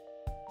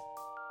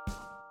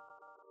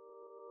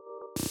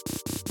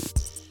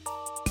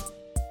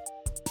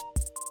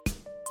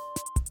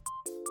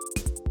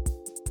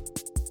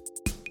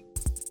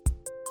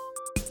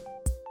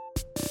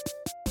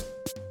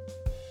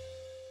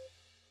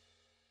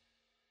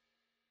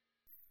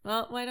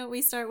Well, why don't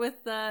we start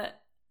with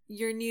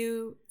your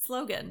new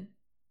slogan?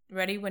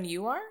 Ready when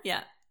you are?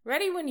 Yeah.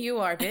 Ready when you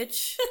are,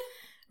 bitch.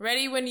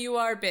 Ready when you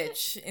are,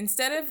 bitch.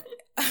 Instead of,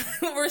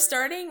 we're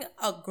starting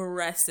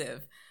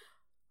aggressive.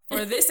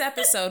 For this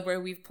episode where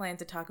we've planned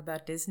to talk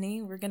about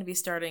Disney, we're going to be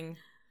starting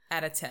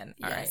at a 10.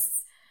 All right.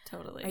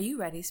 Totally. Are you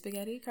ready,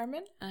 Spaghetti,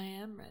 Carmen? I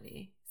am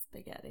ready,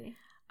 Spaghetti.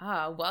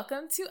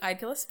 Welcome to I'd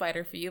Kill a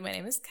Spider for You. My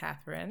name is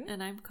Catherine.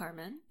 And I'm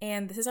Carmen.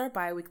 And this is our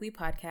bi-weekly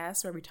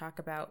podcast where we talk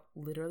about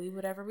literally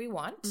whatever we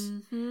want.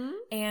 Mm-hmm.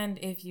 And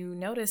if you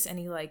notice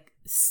any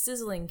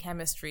sizzling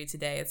chemistry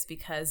today, it's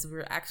because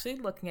we're actually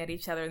looking at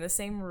each other in the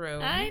same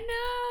room. I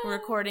know. We're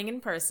recording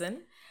in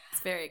person. It's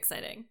very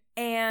exciting.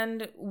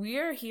 And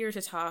we're here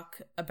to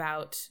talk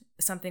about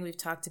something we've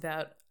talked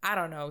about,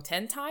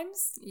 10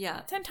 times?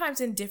 Yeah. 10 times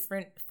in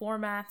different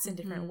formats, in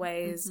different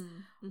ways.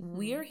 Mm-hmm.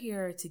 We're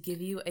here to give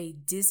you a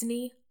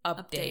Disney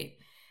update.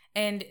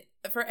 And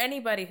for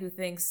anybody who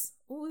thinks,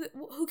 who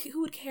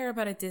would care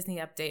about a Disney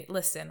update?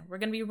 Listen, we're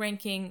going to be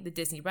ranking the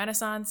Disney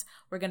Renaissance.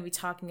 We're going to be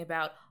talking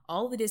about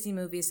all the Disney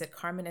movies that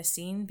Carmen has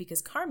seen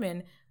because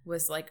Carmen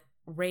was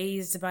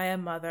raised by a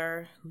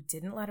mother who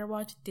didn't let her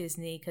watch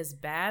Disney because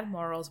bad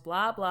morals,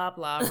 blah, blah,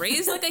 blah.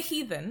 Raised like a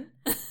heathen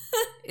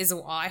is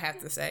all I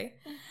have to say.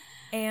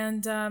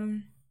 And so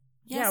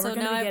we're going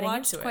to now be getting I've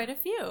watched into quite it.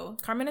 a few.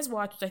 Carmen has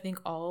watched, I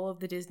think, all of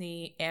the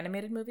Disney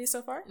animated movies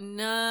so far?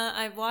 Nah,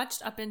 I've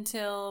watched up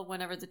until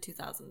whenever the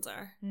 2000s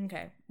are.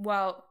 Okay.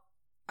 Well,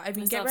 I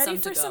mean, get ready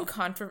for some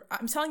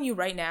I'm telling you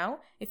right now,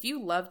 if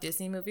you love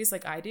Disney movies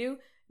like I do,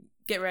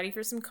 get ready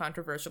for some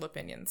controversial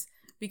opinions.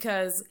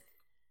 Because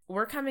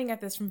we're coming at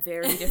this from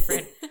very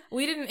different...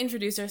 We didn't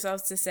introduce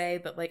ourselves to say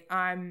that,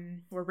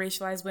 we're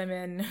racialized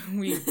women,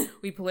 we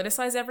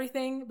politicize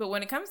everything. But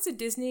when it comes to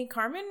Disney,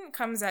 Carmen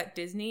comes at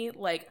Disney,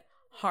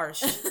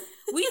 harsh.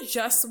 We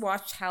just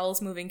watched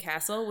Howl's Moving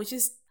Castle, which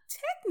is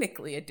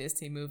technically a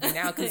Disney movie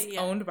now because it's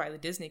owned by the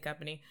Disney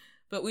company.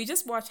 But we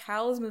just watched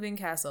Howl's Moving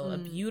Castle, a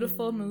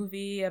beautiful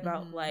movie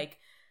about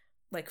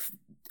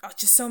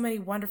just so many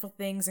wonderful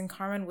things. And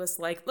Carmen was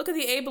like, look at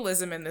the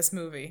ableism in this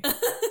movie.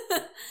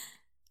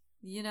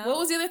 You know? What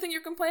was the other thing you're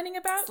complaining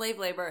about? Slave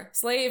labor.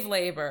 Slave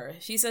labor.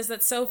 She says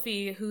that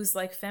Sophie, who's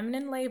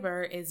feminine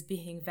labor, is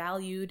being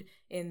valued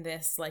in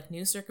this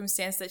new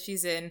circumstance that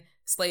she's in,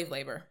 slave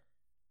labor.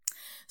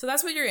 So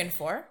that's what you're in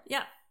for.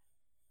 Yeah.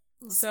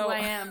 So I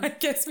am. I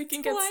guess we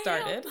can get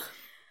started.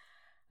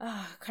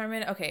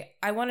 Carmen, okay,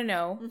 I want to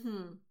know,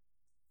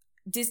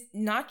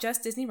 not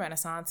just Disney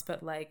Renaissance,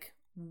 but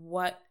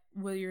what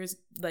were your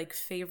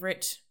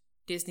favorite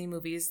Disney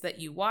movies that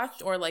you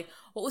watched, or what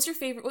was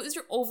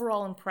your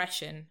overall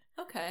impression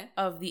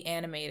of the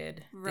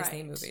animated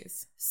Disney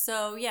movies?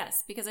 So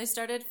yes, because I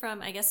started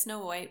from, I guess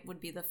Snow White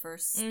would be the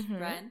first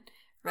run,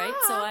 right?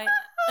 So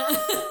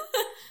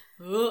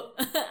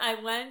I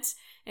went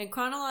in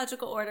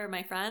chronological order,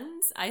 my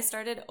friends. I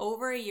started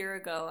over a year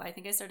ago. I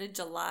think I started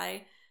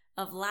July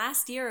of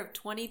last year of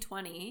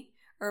 2020,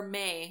 or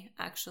May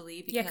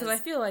actually. Because I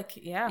feel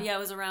it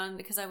was around,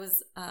 because I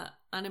was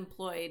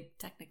unemployed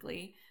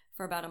technically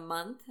for about a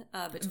month.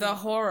 The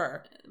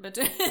horror. That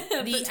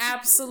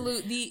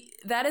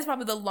is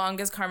probably the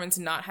longest Carmen's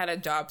not had a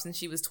job since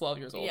she was 12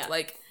 years old.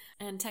 Yeah.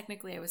 And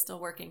technically I was still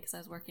working because I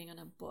was working on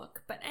a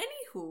book. But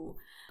anywho,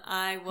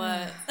 I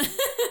was...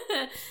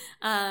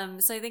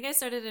 so I think I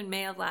started in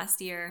May of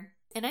last year.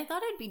 And I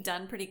thought I'd be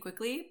done pretty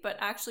quickly, but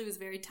actually it was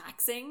very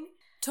taxing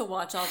to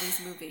watch all these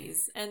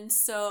movies. And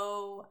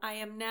so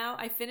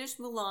I finished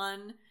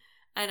Mulan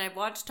and I've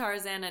watched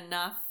Tarzan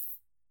enough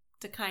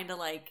to kind of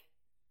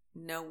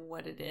know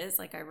what it is.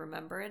 I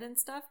remember it and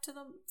stuff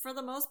for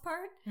the most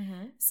part.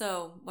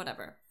 So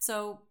whatever.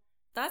 So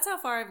that's how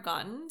far I've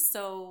gotten.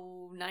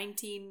 So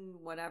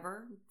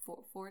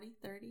 40,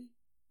 30,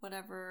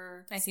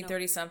 whatever.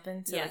 1930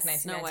 something to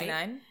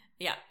 1999.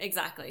 Yeah,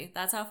 exactly.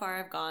 That's how far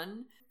I've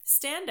gone.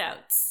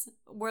 Standouts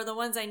were the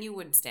ones I knew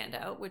would stand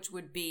out, which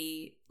would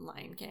be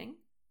Lion King,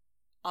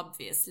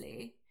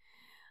 obviously.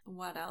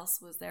 What else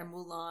was there?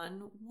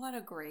 Mulan. What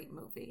a great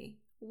movie.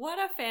 What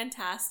a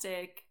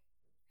fantastic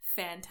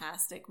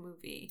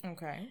movie.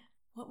 Okay.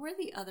 What were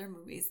the other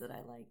movies that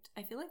I liked?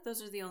 I feel like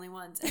those are the only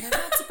ones. And I'm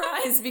not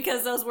surprised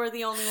because those were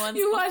the only ones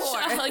you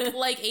before.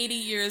 watched 80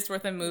 years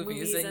worth of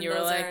movies and you were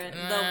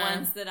the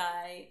ones that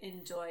I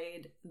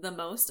enjoyed the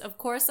most. Of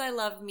course, I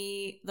love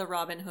the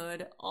Robin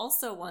Hood,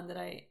 also one that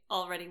I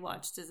already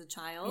watched as a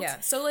child. Yeah.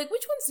 So which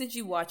ones did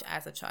you watch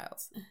as a child?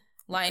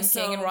 Lion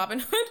King and Robin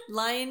Hood?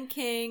 Lion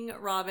King,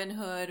 Robin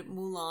Hood,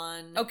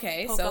 Mulan.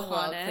 Okay, Pocahontas. so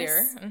well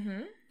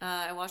clear.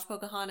 I watched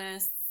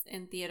Pocahontas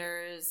in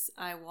theaters.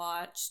 I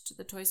watched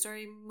the Toy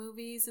Story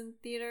movies in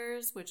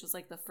theaters, which was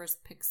the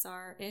first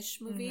Pixar-ish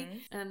movie.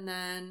 And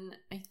then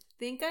I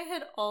think I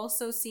had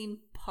also seen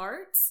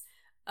parts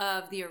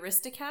of the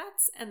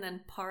Aristocats and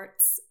then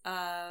parts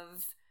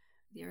of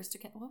the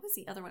Aristocats. What was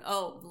the other one?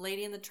 Oh,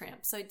 Lady and the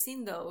Tramp. So I'd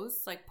seen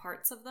those,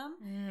 parts of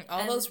them.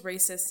 Those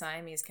racist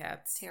Siamese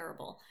cats.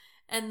 Terrible.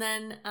 And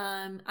then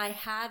I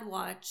had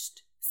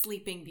watched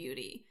Sleeping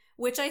Beauty,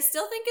 which I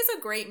still think is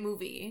a great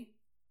movie.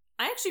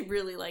 I actually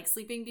really like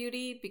Sleeping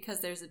Beauty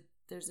because there's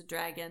a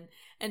dragon,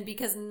 and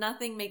because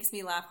nothing makes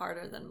me laugh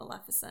harder than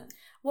Maleficent.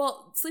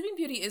 Well, Sleeping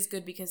Beauty is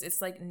good because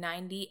it's like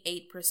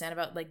 98%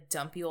 about like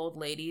dumpy old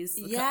ladies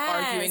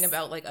arguing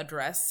about like a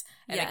dress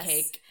and a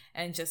cake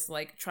and just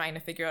like trying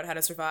to figure out how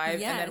to survive.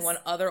 Yes. And then one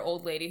other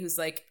old lady who's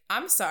like,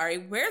 I'm sorry,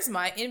 where's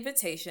my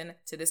invitation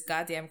to this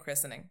goddamn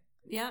christening?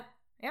 Yeah.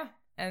 Yeah.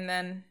 And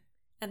then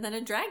a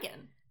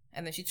dragon.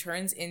 And then she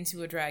turns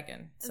into a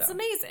dragon. So. It's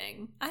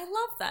amazing. I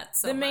love that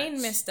so much. The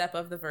main misstep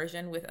of the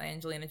version with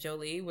Angelina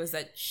Jolie was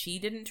that she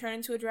didn't turn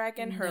into a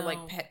dragon. Her,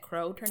 like, pet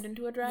crow turned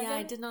into a dragon. Yeah,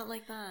 I did not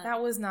like that.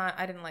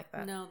 I didn't like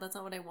that. No, that's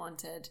not what I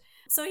wanted.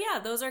 So, yeah,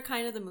 those are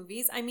kind of the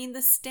movies. I mean, the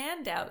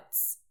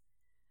standouts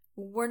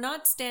were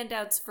not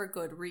standouts for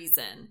good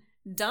reason.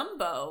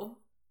 Dumbo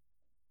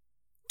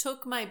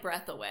took my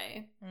breath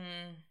away.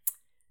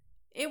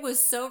 It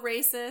was so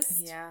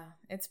racist. Yeah,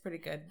 it's pretty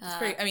good.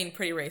 It's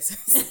pretty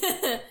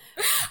racist.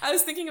 I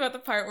was thinking about the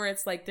part where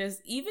it's like there's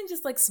even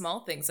just like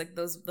small things like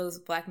those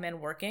black men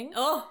working.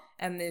 Oh,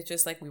 and it's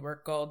just like we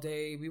work all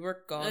day, we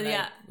work all night.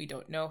 Yeah. We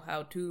don't know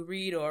how to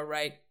read or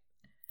write.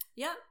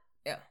 Yeah.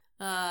 Yeah.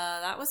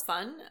 That was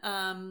fun.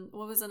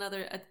 What was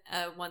another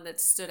one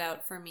that stood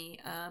out for me?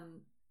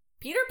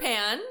 Peter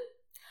Pan.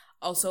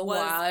 Also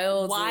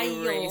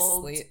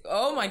wildly.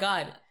 Oh my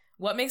God.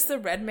 What makes the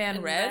red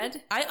man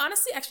red? I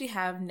honestly actually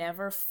have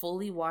never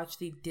fully watched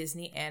the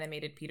Disney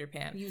animated Peter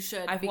Pan. You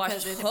should. I've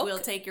watched Hook will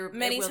take your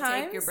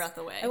breath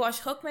away. I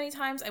watched Hook many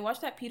times. I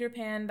watched that Peter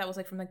Pan that was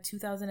like from like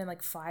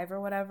 2005 or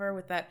whatever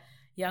with that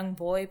young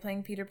boy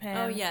playing Peter Pan.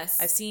 Oh,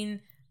 yes. I've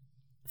seen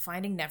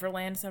Finding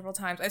Neverland several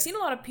times. I've seen a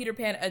lot of Peter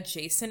Pan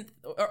adjacent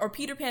or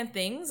Peter Pan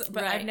things,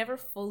 but I've never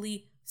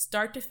fully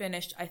start to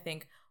finish, I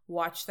think,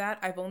 watched that.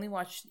 I've only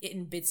watched it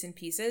in bits and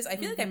pieces. I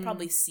feel like I've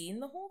probably seen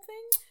the whole thing.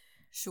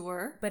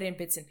 Sure. But in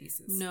bits and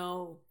pieces.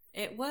 No,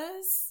 it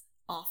was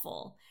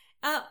awful.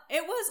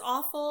 It was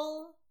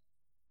awful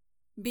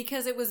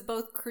because it was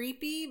both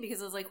creepy, because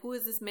I was like, who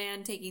is this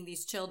man taking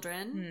these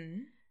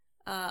children?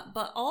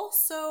 But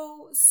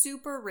also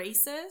super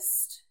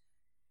racist.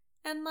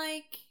 And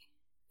like,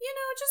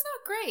 just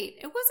not great.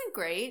 It wasn't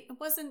great. It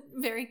wasn't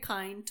very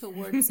kind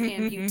towards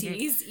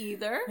amputees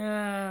either.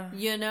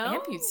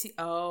 Amputee.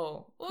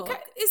 Oh. Well,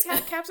 is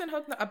Captain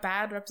Hook a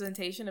bad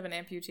representation of an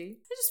amputee?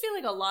 I just feel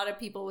like a lot of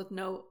people with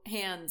no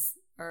hands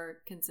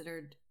are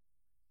considered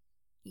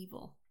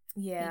evil.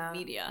 Yeah. In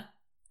media.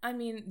 I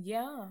mean,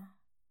 yeah.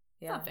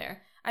 Not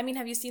fair. I mean,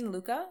 have you seen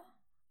Luca?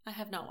 I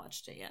have not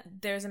watched it yet.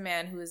 There's a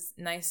man who is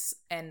nice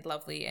and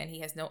lovely, and he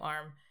has no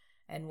arm.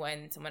 And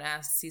when someone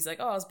asks, he's like,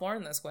 oh, I was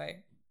born this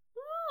way.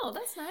 Oh,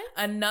 that's nice.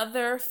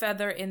 Another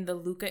feather in the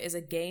Luca is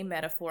a gay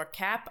metaphor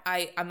cap.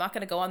 I'm not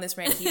going to go on this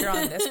rant here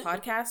on this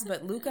podcast,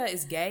 but Luca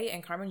is gay,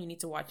 and Carmen, you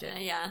need to watch it.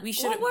 Yeah. We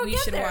should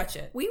watch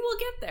it. We will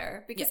get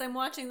there because I'm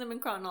watching them in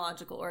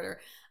chronological order.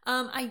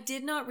 I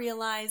did not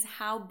realize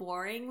how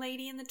boring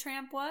Lady and the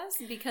Tramp was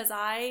because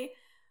I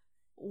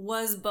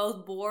was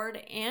both bored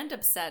and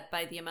upset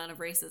by the amount of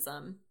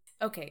racism.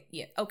 Okay,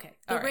 yeah, okay.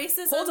 The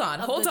racism. Hold on.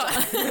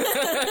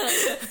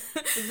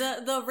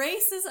 the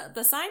racism,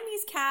 the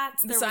Siamese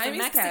cats, there was a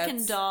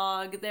Mexican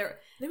dog. There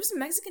was a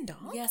Mexican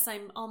dog? Yes,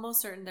 I'm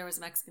almost certain there was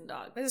a Mexican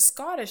dog. There's a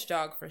Scottish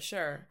dog for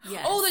sure.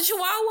 Yes. Oh, the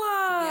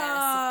Chihuahua!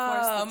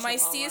 Yes, of course, my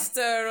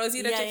sister,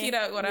 Rosita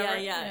Chiquita, whatever.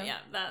 Yeah.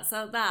 That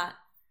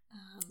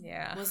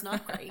was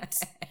not great.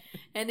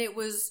 And it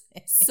was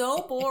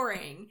so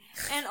boring.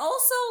 And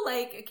also,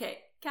 like, okay,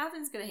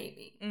 Catherine's gonna hate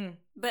me.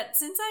 But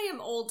since I am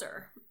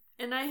older...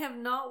 and I have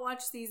not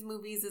watched these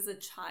movies as a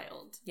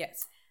child.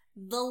 Yes.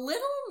 The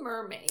Little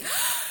Mermaid.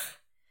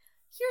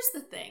 Here's the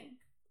thing.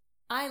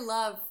 I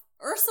love...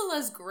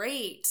 Ursula's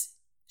great.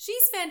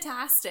 She's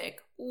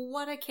fantastic.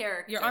 What a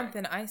character. You're on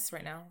thin ice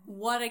right now.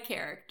 What a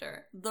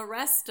character. The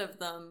rest of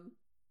them,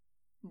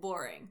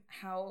 boring.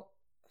 How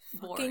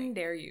fucking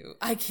dare you?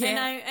 I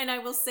can't... And I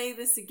will say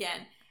this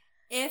again.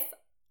 If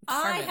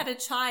Carmen. I had a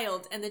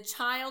child and the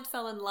child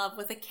fell in love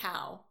with a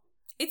cow...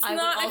 It's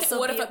not.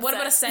 What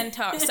about a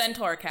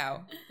centaur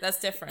cow? That's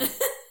different.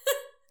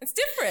 It's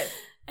different.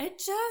 I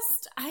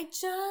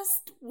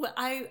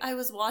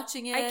was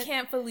watching it. I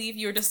can't believe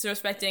you're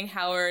disrespecting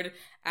Howard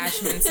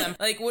Ashman's son.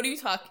 Like, what are you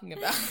talking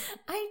about?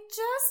 I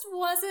just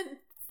wasn't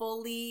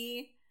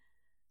fully.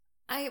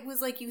 I was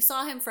like, you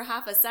saw him for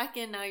half a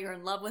second. Now you're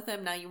in love with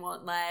him. Now you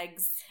want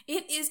legs.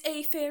 It is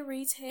a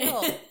fairy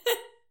tale.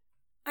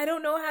 I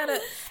don't know how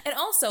to... And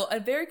also, a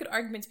very good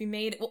argument to be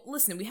made... Well,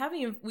 listen,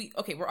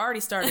 we're already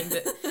starting.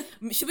 But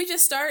should we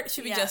just start?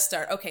 Should we just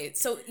start? Okay,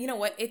 so you know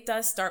what? It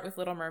does start with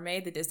Little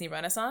Mermaid, the Disney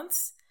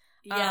Renaissance.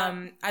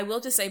 Yeah. I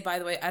will just say, by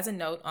the way, as a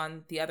note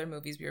on the other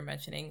movies we were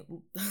mentioning,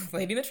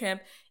 Lady and the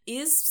Tramp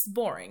is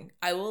boring.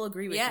 I will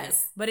agree with you.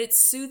 But it's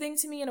soothing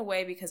to me in a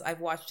way because I've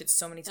watched it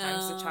so many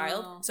times as a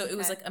child. So it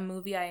was like a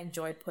movie I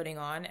enjoyed putting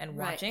on and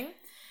watching.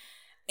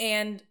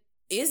 And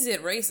is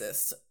it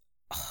racist?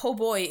 Oh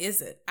boy,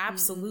 is it.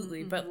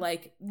 Absolutely. But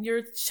like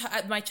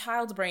my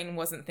child's brain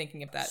wasn't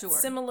thinking of that. Sure.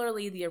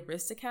 Similarly, the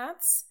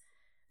Aristocats.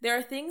 There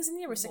are things in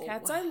the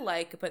Aristocats I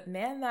like, but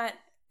man, that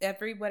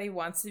Everybody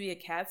Wants to Be a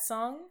Cat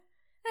song,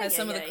 has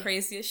some of the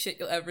craziest shit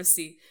you'll ever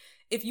see.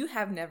 If you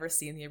have never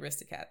seen the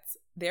Aristocats,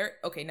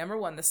 number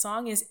one, the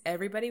song is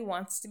Everybody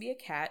Wants to Be a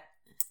Cat.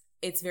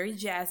 It's very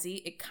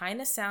jazzy. It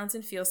kind of sounds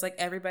and feels like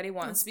Everybody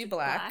Wants to Be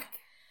Black.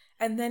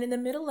 And then in the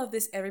middle of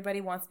this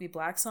Everybody Wants to Be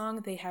Black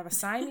song, they have a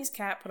Siamese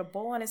cat put a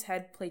bowl on his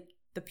head, play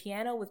the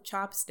piano with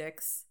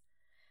chopsticks.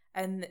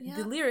 And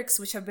the lyrics,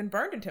 which have been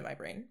burned into my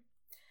brain,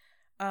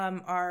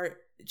 are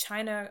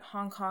China,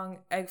 Hong Kong,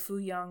 Egg Foo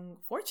Young,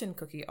 fortune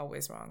cookie,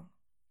 always wrong.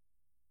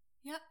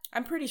 Yeah.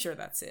 I'm pretty sure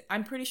that's it.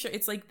 I'm pretty sure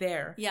it's like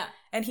there. Yeah.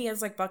 And he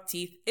has like buck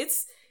teeth.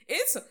 It's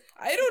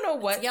I don't know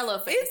what. It's yellow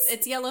face.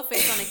 It's yellow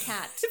face on a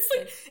cat.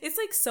 It's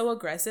like so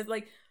aggressive.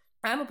 Like,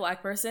 I'm a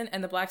black person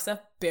and the black stuff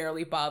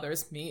barely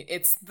bothers me.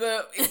 It's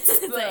the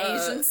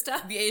Asian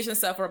stuff. The Asian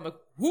stuff where I'm like,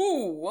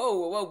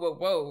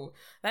 whoa.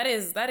 That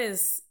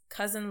is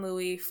Cousin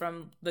Louis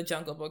from The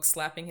Jungle Book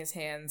slapping his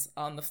hands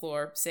on the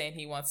floor saying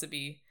he wants to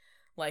be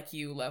like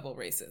you level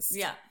racist.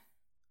 Yeah.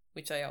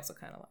 Which I also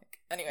kind of like.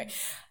 Anyway.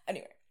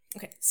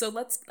 Okay. So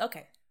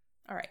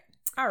all right.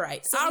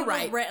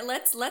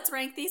 Let's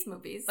rank these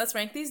movies. Let's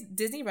rank these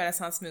Disney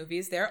Renaissance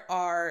movies. There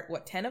are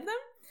 10 of them?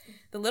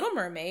 The Little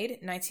Mermaid,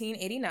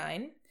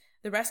 1989.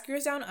 The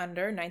Rescuers Down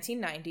Under,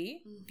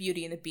 1990.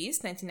 Beauty and the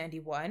Beast,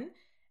 1991.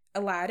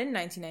 Aladdin,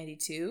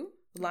 1992.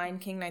 Lion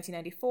King,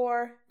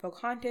 1994.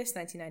 Pocahontas,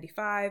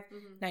 1995.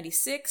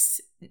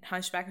 96.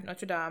 Hunchback of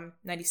Notre Dame,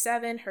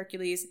 97.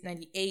 Hercules,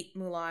 98.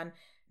 Mulan,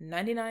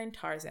 99.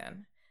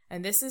 Tarzan.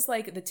 And this is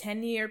like the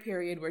 10-year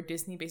period where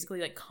Disney basically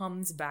like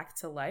comes back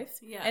to life.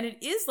 Yeah. And it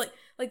is like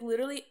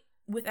literally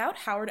without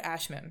Howard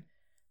Ashman,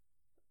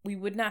 we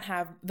would not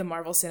have the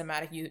Marvel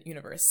Cinematic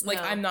Universe. Like,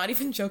 no. I'm not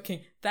even joking.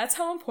 That's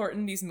how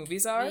important these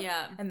movies are.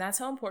 Yeah. And that's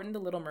how important The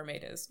Little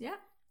Mermaid is. Yeah.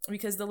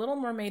 Because The Little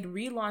Mermaid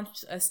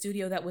relaunched a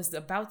studio that was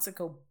about to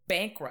go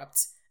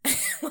bankrupt.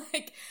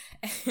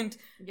 And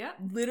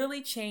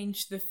literally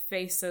changed the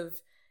face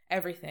of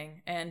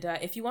everything. And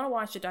if you want to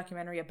watch a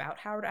documentary about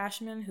Howard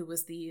Ashman, who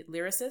was the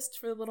lyricist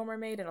for The Little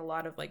Mermaid and had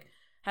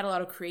a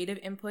lot of creative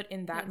input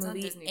in that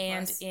movie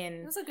and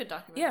it was a good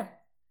documentary. Yeah.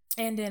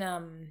 And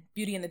in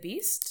Beauty and the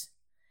Beast.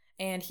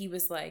 And he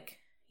was like,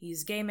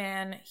 he's a gay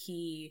man.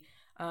 He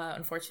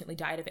unfortunately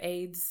died of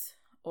AIDS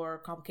or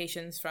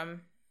complications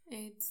from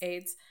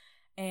AIDS.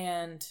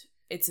 And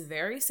it's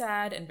very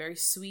sad and very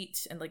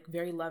sweet and like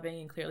very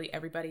loving, and clearly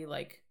everybody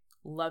like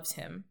loves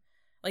him.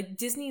 Like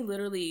Disney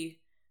literally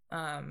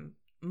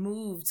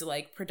moved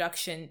like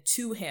production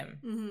to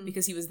him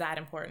because he was that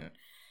important.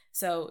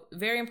 So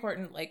very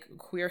important, like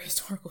queer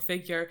historical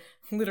figure.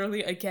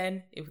 Literally,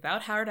 again,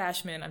 without Howard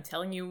Ashman, I'm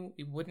telling you,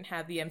 we wouldn't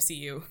have the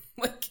MCU.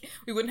 Like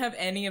we wouldn't have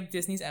any of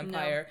Disney's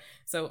empire. No.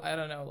 So I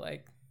don't know,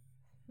 like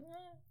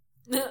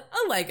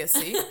a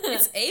legacy.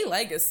 It's a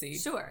legacy,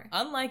 sure.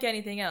 Unlike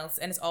anything else,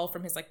 and it's all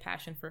from his like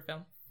passion for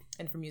film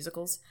and for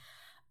musicals.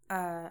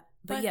 But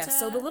yeah,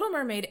 so The Little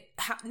Mermaid.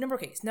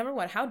 Number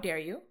one, how dare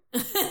you?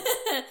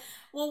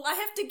 Well, I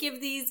have to give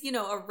these,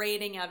 a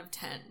rating out of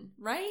 10,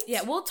 right?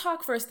 Yeah, we'll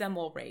talk first, then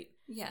we'll rate.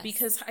 Yes.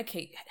 Because,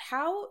 okay,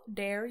 how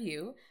dare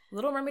you?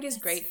 Little Mermaid is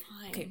great.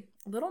 Fine. Okay,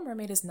 Little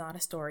Mermaid is not a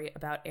story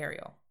about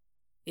Ariel.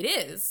 It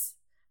is,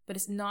 but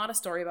it's not a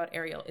story about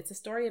Ariel. It's a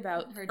story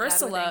about her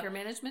Ursula dad with anger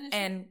management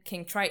issues? And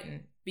King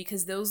Triton,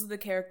 because those are the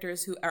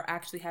characters who are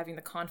actually having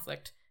the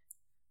conflict.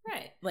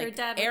 Right. Like, her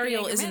dad with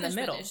Ariel anger is in the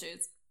middle.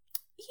 Issues.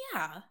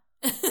 Yeah.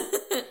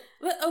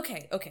 But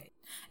okay.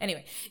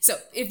 Anyway, so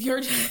if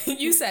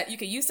you said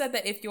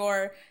that if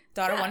your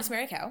daughter wanted to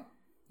marry a cow,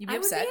 you'd be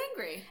upset. I would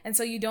be angry. And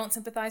so you don't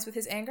sympathize with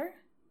his anger?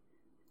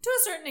 To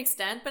a certain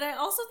extent, but I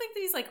also think that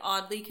he's like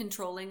oddly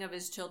controlling of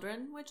his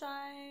children,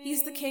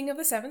 He's the king of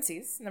the seven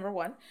seas, number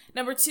one.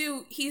 Number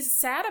two, he's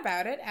sad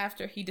about it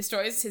after he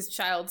destroys his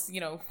child's,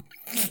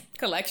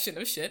 collection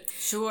of shit.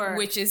 Sure.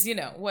 Which is,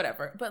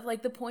 whatever. But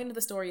like the point of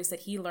the story is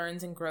that he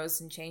learns and grows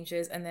and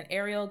changes, and then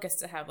Ariel gets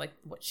to have like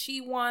what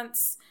she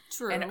wants.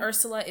 True. And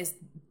Ursula is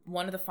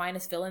one of the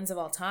finest villains of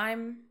all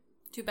time.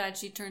 Too bad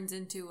she turns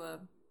into a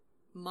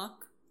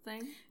muck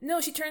thing.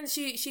 No, she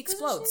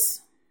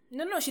explodes.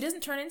 No, she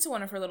doesn't turn into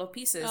one of her little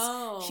pieces.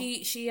 Oh.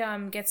 She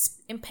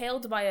gets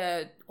impaled by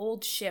a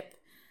old ship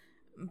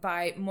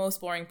by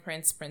most boring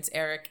Prince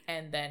Eric,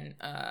 and then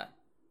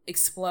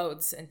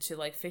explodes into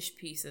like fish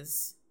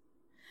pieces.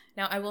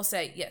 Now, I will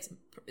say, yes,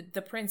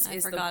 the prince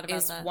is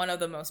one of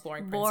the most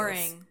boring princes.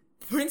 Boring.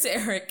 Prince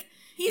Eric.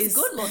 He's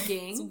good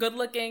looking. He's good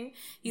looking.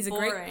 He's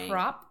boring. A great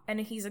prop, and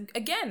he's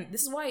again.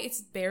 This is why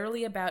it's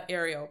barely about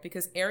Ariel,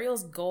 because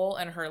Ariel's goal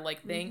and her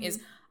like thing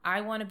is,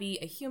 I want to be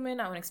a human.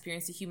 I want to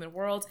experience the human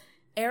world.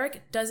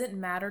 Eric doesn't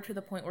matter to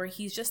the point where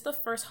he's just the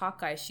first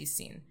Hawkeye she's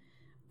seen.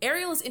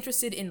 Ariel is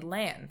interested in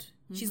land.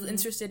 She's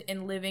interested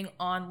in living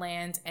on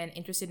land and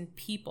interested in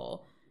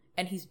people,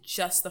 and he's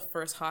just the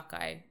first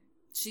Hawkeye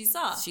she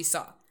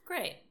saw.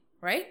 Great,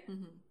 right?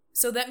 Mm-hmm.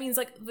 So that means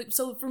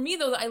so for me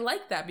though, I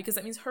like that because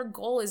that means her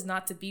goal is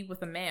not to be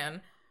with a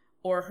man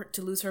or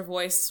to lose her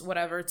voice,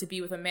 whatever, to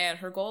be with a man.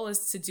 Her goal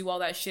is to do all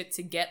that shit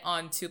to get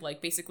on to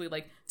basically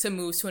to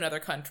move to another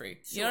country.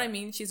 Sure. You know what I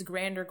mean? She's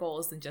grander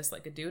goals than just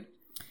like a dude.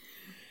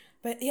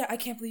 But yeah, I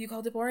can't believe you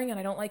called it boring, and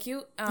I don't like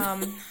you.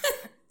 And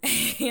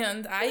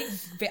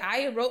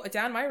I wrote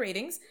down my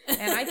ratings,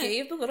 and I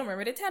gave The Little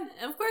Mermaid a 10.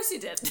 Of course you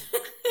did.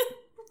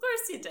 Of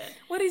course you did.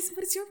 What is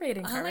your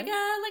rating, Carmen?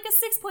 Like a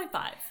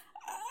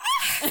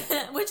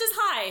 6.5, which is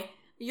high.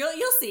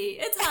 You'll see.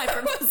 It's high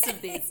for most of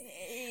these.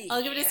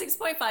 I'll give it a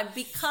 6.5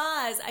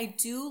 because I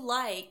do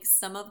like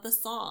some of the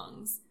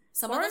songs.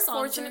 Some of the songs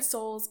Unfortunate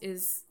Souls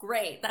is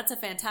great. That's a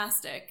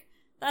fantastic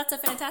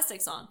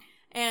song.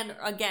 And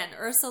again,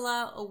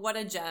 Ursula, what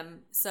a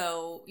gem.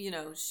 So,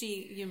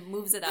 she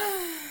moves it up.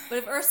 But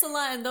if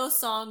Ursula and those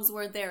songs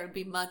weren't there, it'd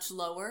be much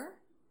lower.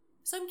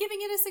 So I'm giving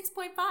it a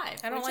 6.5.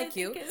 I don't like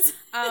you.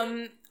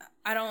 I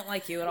don't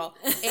like you at all.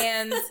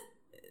 And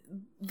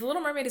The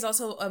Little Mermaid is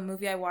also a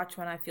movie I watch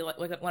when I feel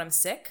like when I'm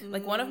sick.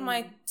 Like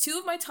two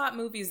of my top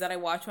movies that I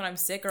watch when I'm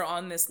sick are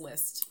on this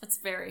list. That's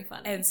very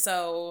funny. And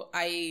so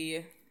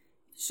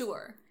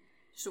Sure.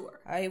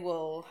 I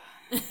will...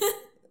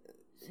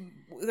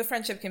 The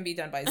friendship can be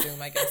done by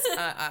Zoom, I guess.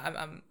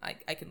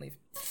 I can leave.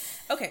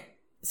 Okay,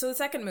 so the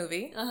second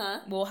movie,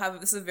 we'll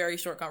have... This is a very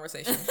short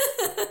conversation.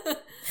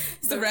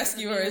 The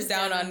Rescuers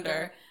Down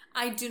Under.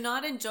 I do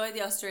not enjoy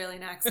the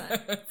Australian accent,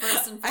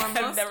 first and foremost.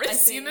 I have never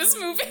seen this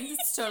movie.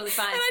 It's totally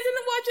fine. And I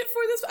didn't watch it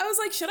for this. I was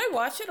like, should I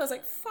watch it? I was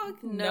like,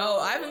 fuck no.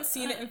 I haven't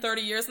seen it in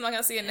 30 years. I'm not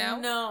going to see it now.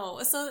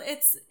 No. So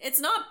it's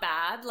not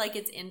bad. Like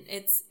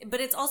but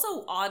it's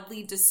also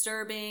oddly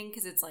disturbing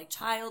because it's like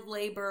child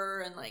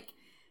labor and like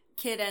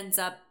kid ends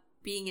up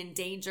being in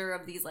danger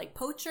of these like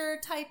poacher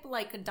type,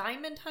 like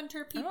diamond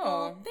hunter people.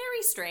 Oh.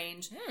 Very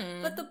strange.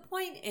 But the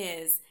point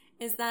is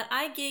that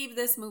I gave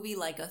this movie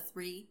like a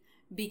 3.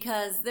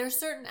 Because there's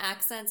certain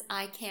accents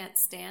I can't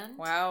stand.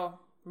 Wow.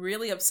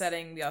 Really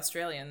upsetting the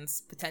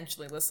Australians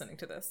potentially listening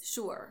to this.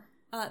 Sure.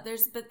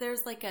 There's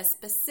like a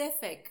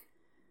specific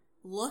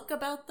look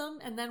about them.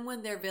 And then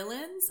when they're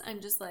villains, I'm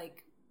just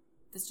like,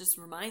 this just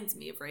reminds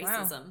me of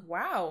racism.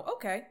 Wow.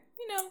 Okay.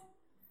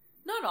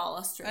 Not all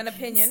Australians. An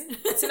opinion.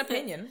 It's an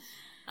opinion.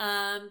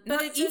 But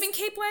not even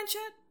Cate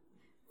Blanchett?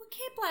 Well,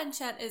 Cate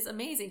Blanchett is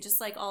amazing, just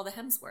like all the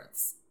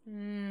Hemsworths.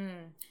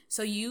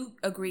 So you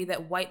agree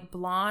that white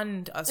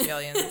blonde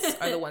Australians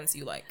are the ones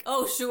you like?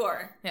 Oh,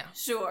 sure. Yeah.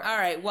 Sure. All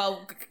right.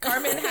 Well,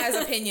 Carmen has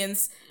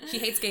opinions. She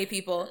hates gay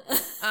people.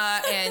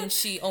 And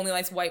she only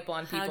likes white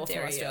blonde people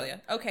from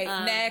Australia. You. Okay,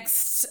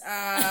 next.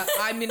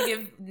 I'm going to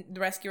give The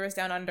Rescuers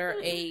Down Under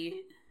a...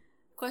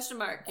 Question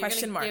mark.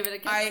 Question mark. Give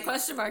it a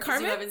question mark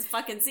because you haven't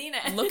fucking seen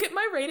it. Look at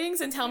my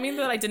ratings and tell me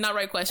that I did not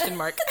write question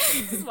mark.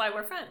 This is why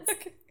we're friends.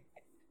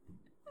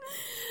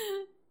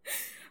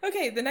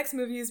 Okay, the next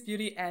movie is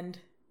Beauty and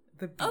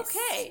the Beast.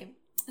 Okay,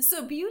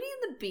 so Beauty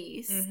and the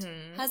Beast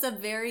has a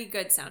very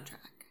good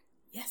soundtrack.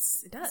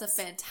 Yes, it does. It's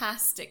a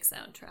fantastic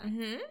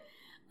soundtrack.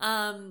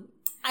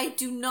 I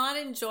do not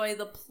enjoy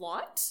the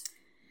plot.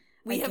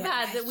 We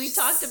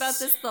talked about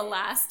this the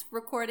last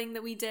recording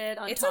that we did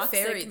on it's Toxic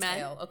a fairy Men.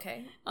 Tale,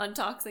 okay. On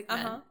Toxic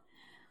Men.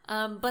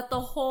 But the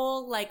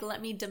whole, like,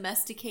 let me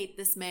domesticate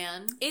this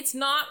man. It's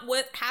not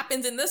what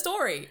happens in the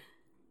story.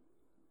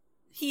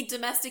 He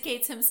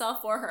domesticates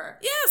himself for her.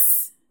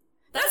 Yes!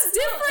 That's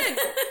different!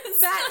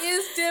 That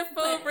is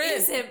different. But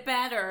is it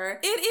better?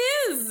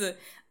 It is!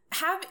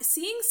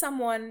 Seeing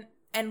someone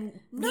and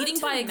leading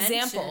by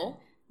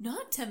example.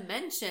 Not to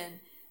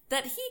mention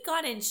that he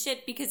got in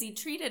shit because he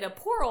treated a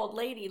poor old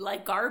lady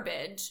like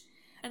garbage.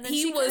 And then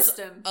she cursed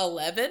him.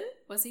 11?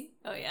 Was he?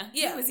 Oh, yeah.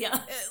 Yeah. He was young.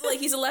 Like,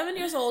 he's 11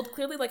 years old.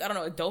 Clearly, like, I don't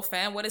know, a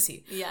dauphin? What is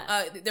he?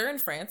 Yeah. They're in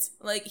France.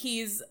 Like,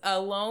 he's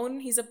alone.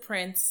 He's a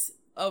prince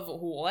of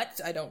what?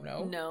 I don't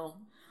know. No.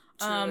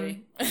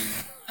 Truly.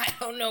 I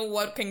don't know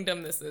what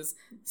kingdom this is.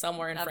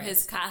 Somewhere in France.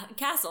 His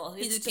castle.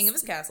 He's the king of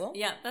his castle.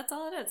 Yeah, that's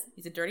all it is.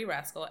 He's a dirty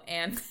rascal.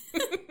 And...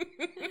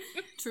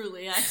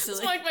 Truly, actually.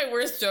 It's like my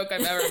worst joke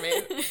I've ever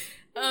made.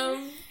 So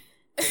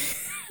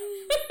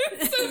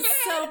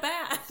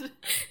bad. It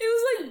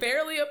was like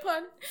barely a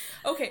pun.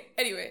 Okay,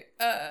 anyway.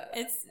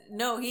 It's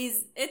not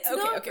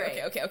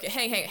great. Okay.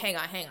 Hang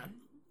on.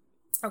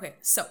 Okay,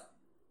 so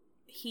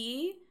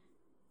he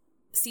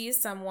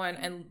sees someone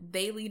and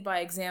they lead by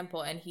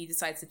example and he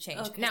decides to change.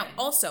 Okay. Now,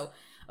 also,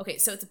 okay,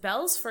 so it's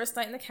Belle's first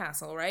night in the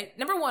castle, right?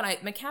 Number one,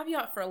 my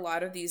caveat for a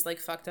lot of these like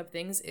fucked up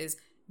things is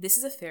this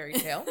is a fairy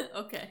tale.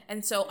 Okay.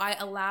 And so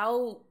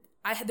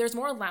there's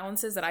more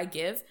allowances that I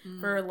give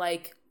for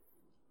like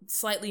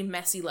slightly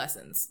messy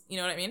lessons. You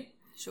know what I mean?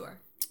 Sure.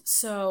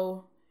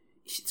 So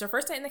it's her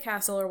first night in the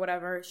castle or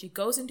whatever. She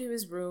goes into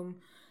his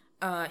room.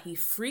 He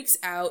freaks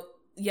out,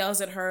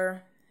 yells at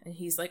her. And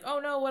he's like,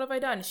 oh no, what have I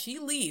done? She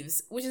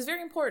leaves, which is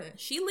very important.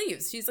 She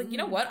leaves. She's like, you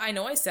know what? I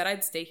know I said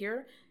I'd stay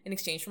here in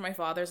exchange for my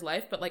father's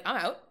life, but like, I'm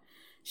out.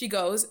 She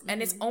goes,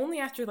 and it's only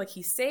after like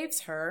he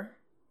saves her,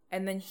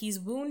 and then he's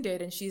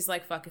wounded, and she's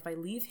like, fuck, if I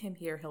leave him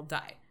here, he'll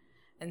die.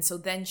 And so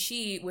then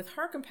she, with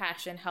her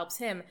compassion, helps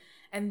him,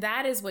 and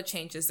that is what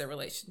changes their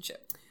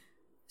relationship.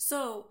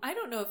 So, I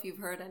don't know if you've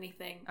heard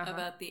anything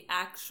about the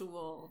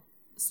actual...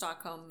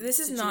 Stockholm This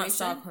is situation. Not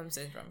Stockholm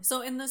Syndrome.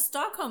 So in the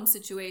Stockholm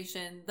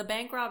situation, the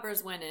bank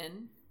robbers went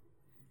in.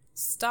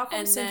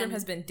 Stockholm Syndrome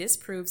has been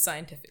disproved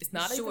scientifically. It's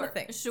not even a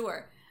thing.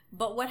 Sure.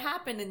 But what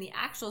happened in the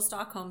actual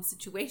Stockholm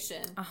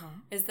situation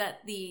is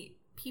that the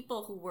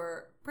people who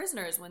were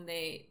prisoners, when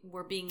they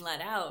were being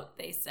let out,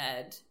 they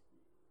said,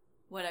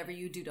 whatever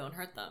you do, don't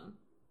hurt them.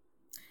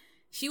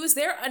 She was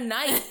there a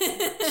night.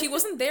 She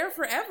wasn't there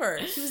forever.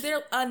 She was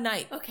there a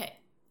night. Okay.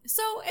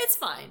 So it's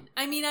fine.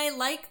 I mean, I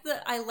like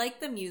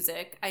the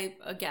music. I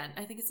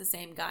think it's the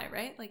same guy,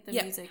 right? Like the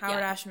music.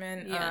 Howard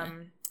Ashman. Yeah.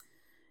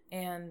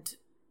 And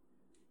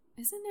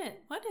isn't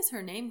it? What is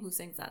her name? Who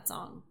sings that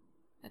song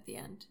at the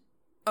end?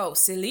 Oh,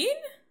 Celine?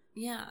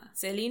 Yeah.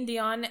 Celine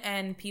Dion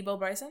and Peabo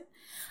Bryson.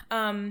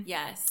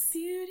 Yes.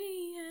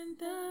 Beauty and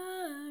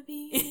the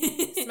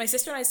Beast. My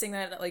sister and I sing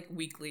that like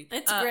weekly.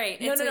 It's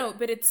great. No.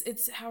 But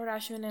it's Howard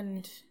Ashman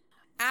and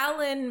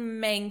Alan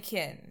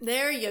Menken.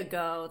 There you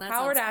go. That's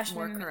Howard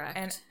Ashman more correct.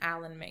 And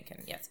Alan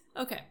Menken. Yes.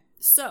 Okay.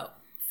 So,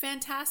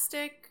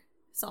 fantastic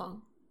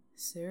song.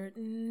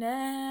 Certain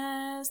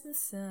as the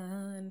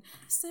sun,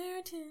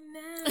 certain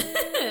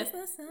as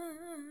the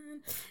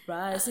sun,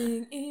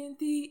 rising in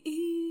the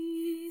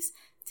east.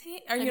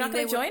 Are you not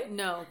going to join?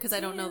 No, because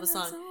I don't know the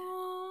song.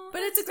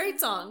 But it's a great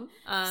song.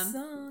 Let's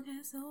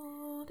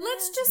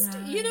just,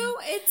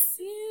 it's...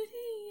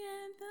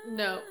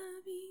 No.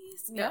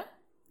 Yeah?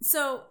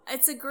 So,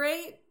 it's a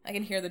great... I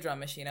can hear the drum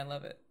machine. I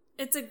love it.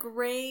 It's a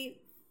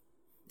great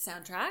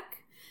soundtrack.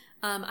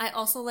 I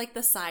also like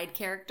the side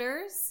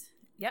characters.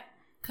 Yep.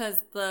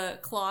 Because the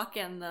clock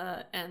and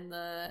the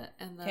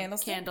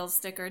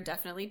candlestick are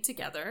definitely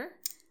together.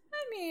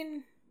 I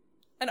mean,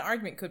 an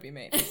argument could be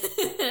made.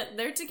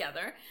 They're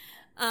together.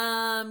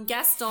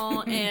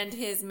 Gaston and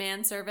his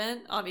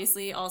manservant,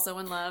 obviously, also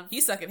in love.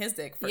 He's sucking his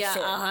dick for sure. Yeah,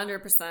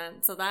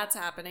 100%. So that's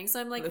happening. So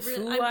I'm like,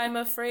 I'm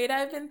afraid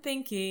I've been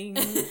thinking.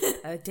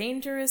 A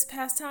dangerous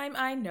pastime,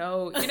 I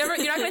know. You're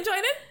not going to join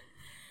it?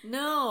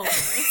 No.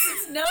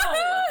 No.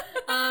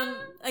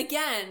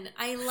 Again,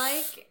 I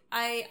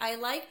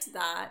liked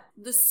that.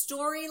 The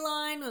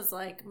storyline was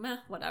like, meh,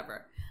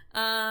 whatever.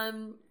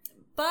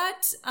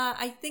 But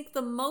I think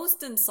the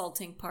most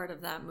insulting part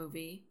of that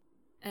movie,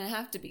 and I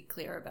have to be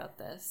clear about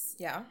this,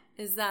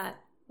 is that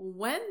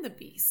when the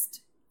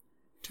Beast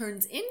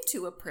turns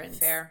into a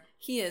prince,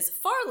 he is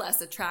far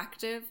less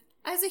attractive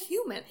as a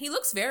human. He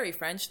looks very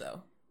French,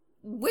 though.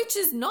 Which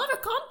is not a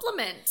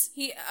compliment.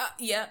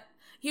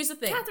 Here's the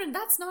thing. Catherine,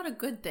 that's not a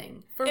good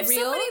thing. If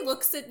somebody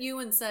looks at you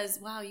and says,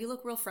 wow, you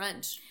look real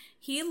French,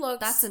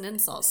 that's an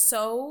insult.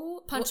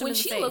 So punch him in the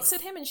face. When she looks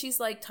at him and she's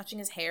like touching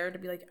his hair to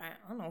be like, I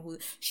don't know who,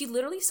 she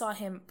literally saw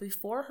him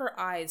before her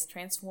eyes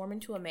transform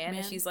into a man.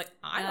 And she's like,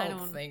 I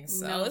don't think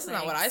so. No, this is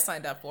not what I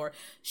signed up for.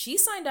 She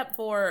signed up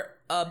for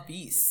a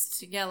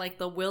beast. Yeah, like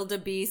the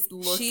wildebeest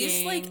looking.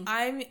 She's like,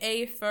 I'm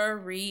a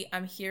furry.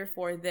 I'm here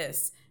for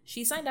this.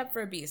 She signed up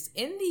for a beast.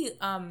 In the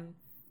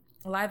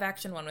live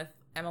action one with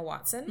Emma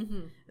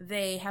Watson,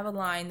 they have a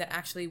line that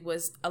actually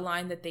was a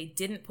line that they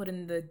didn't put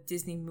in the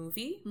Disney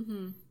movie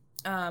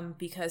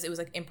because it was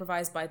like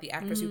improvised by the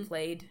actress who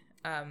played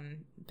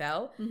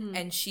Belle,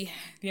 and the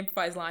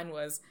improvised line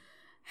was,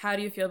 how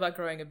do you feel about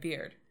growing a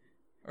beard?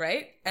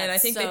 Right? And I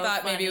think they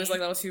thought maybe it was like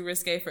a little too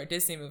risque for a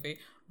Disney movie,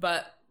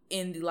 but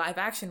in the live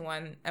action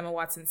one, Emma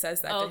Watson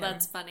says that to him. Oh,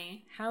 that's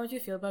funny. How would you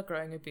feel about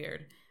growing a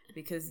beard?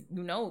 Because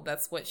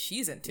that's what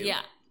she's into.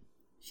 Yeah.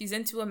 She's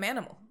into a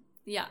manimal.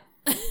 Yeah.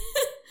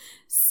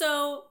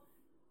 So,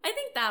 I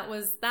think that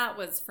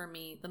was for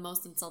me the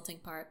most insulting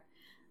part.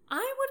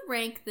 I would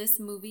rank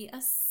this movie a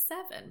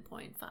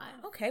 7.5.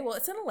 Okay, well,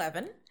 it's an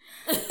 11.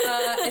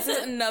 This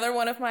is another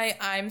one of my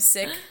I'm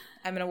sick,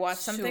 I'm going to watch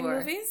something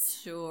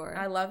movies. Sure.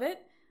 I love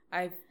it.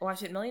 I've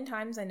watched it a million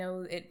times. I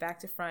know it back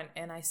to front,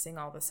 and I sing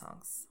all the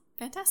songs.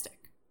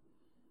 Fantastic.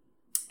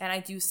 And I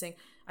do sing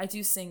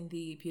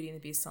the Beauty and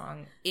the Beast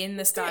song in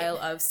the style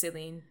of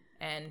Celine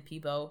and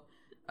Peabo.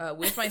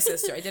 With my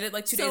sister. I did it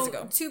like 2 days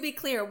ago. To be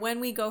clear,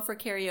 when we go for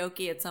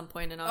karaoke at some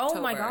point in October.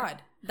 Oh my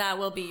God. That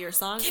will be your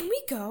song. Can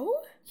we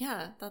go?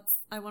 Yeah,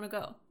 I want to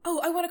go.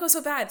 Oh, I want to go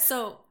so bad.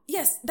 So,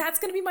 yes, that's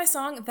going to be my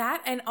song.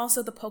 That and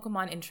also the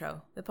Pokemon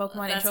intro. The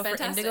Pokemon intro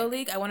for Indigo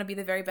League. I want to be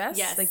the very best.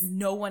 Yes. Like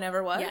no one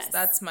ever was.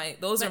 Yes.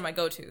 Those are my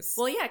go-tos.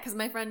 Well, yeah, because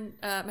my friend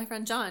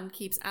John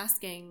keeps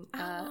asking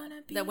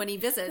that when he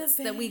visits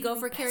that we go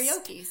for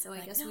karaoke. So I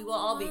guess we will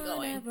all be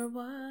going. Ever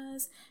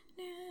was.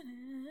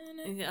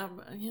 Yeah.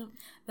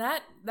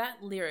 That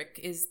lyric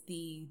is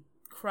the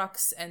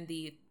crux and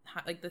the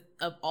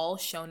of all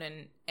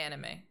shonen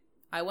anime.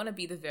 I want to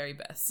be the very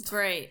best.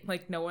 Great.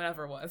 Like no one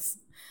ever was.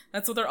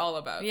 That's what they're all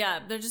about. Yeah,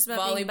 they're just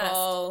about being best.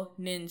 Volleyball,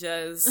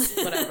 ninjas,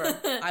 whatever.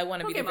 I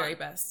want to be the very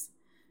best.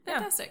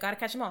 Fantastic. Yeah, gotta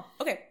catch them all.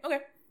 Okay. All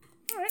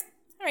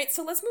right.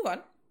 So let's move on.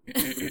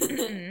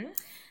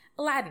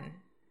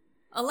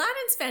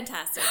 Aladdin's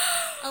fantastic.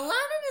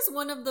 Aladdin is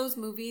one of those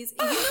movies,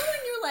 you know when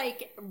you're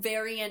like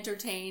very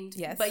entertained,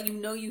 but you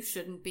know you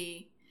shouldn't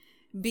be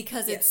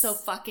because it's so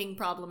fucking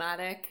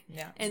problematic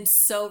and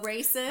so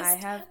racist. I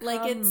have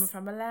come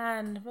from a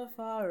land of a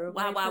far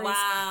away place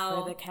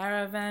where the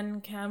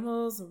caravan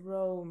camels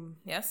roam.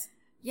 Yes?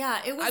 Yeah,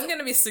 it was... I'm going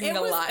to be singing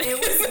a lot. It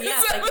was,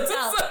 yeah, I can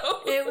tell.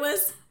 It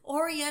was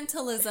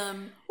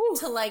Orientalism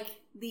to like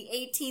the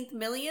 18th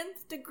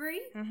millionth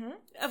degree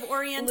of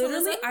Orientalism.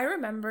 Literally, I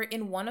remember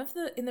in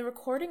the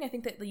recording, I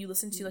think that you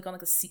listened to like on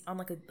like a CD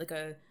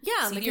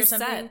or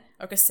something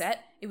or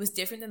cassette. It was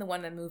different than the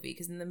one in the movie,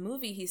 because in the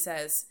movie he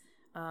says,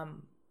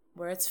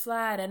 where it's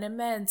flat and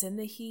immense and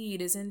the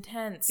heat is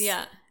intense.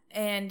 Yeah.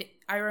 And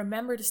I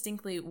remember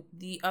distinctly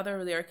the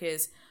other lyric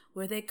is,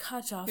 where they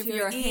cut off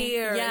your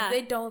ear,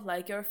 they don't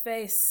like your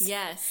face.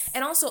 Yes.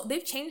 And also,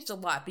 they've changed a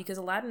lot, because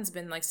Aladdin's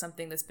been like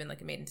something that's been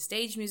like made into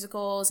stage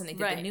musicals, and they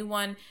did the new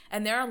one.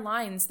 And there are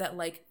lines that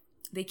like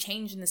they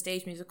changed in the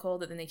stage musical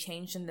that then they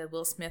changed in the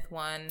Will Smith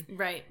one.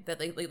 Right.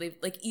 That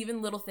like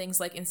even little things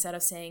like instead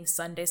of saying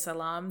Sunday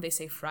Salam, they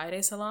say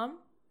Friday Salam.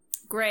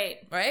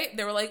 Great. Right?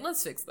 They were like,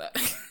 let's fix that.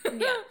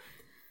 Yeah.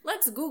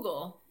 Let's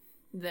Google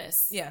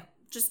this. Yeah.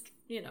 Just,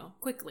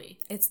 quickly.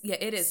 It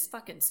is. It's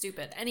fucking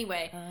stupid.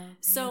 Anyway,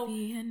 so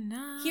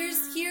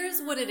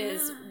here's what it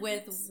is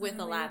with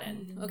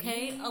Aladdin.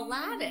 Okay?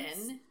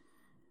 Aladdin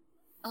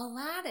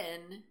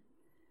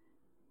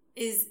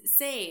is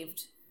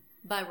saved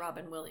by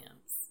Robin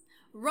Williams.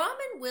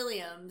 Robin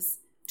Williams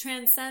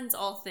transcends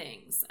all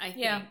things, I think.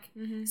 Yeah.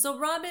 Mm-hmm. So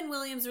Robin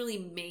Williams really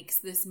makes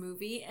this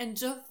movie, and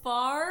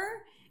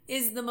Jafar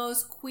is the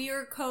most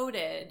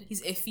queer-coded.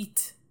 He's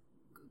effete.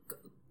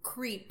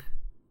 Creep.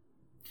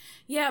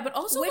 Yeah, but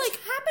also which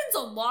happens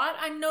a lot.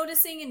 I'm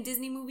noticing in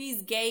Disney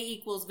movies, gay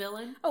equals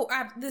villain. Oh,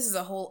 this is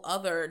a whole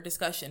other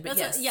discussion. But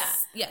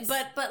yes, yes.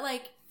 But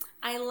like,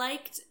 I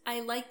liked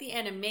the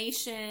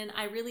animation.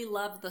 I really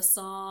loved the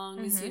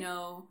songs.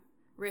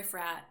 Riff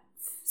Rat,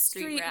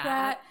 Street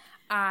Rat.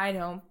 I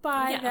don't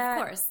buy that. Yeah,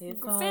 of course. If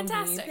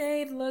Fantastic.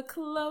 Only they'd look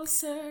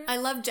closer. I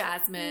love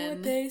Jasmine.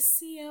 Would they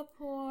see a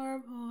poor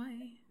boy?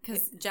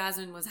 Because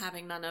Jasmine was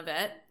having none of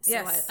it. So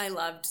yes. I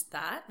loved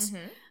that.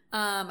 Mm-hmm.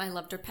 I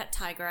loved her pet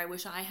tiger. I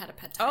wish I had a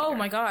pet tiger. Oh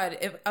my god!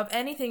 If of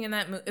anything in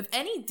that movie, if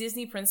any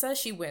Disney princess,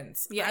 she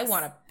wins. Yes. I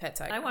want a pet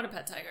tiger. I want a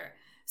pet tiger.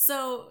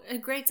 So a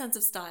great sense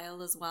of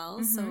style as well.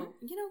 Mm-hmm. So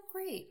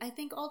great. I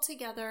think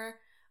altogether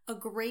a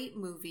great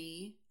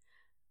movie.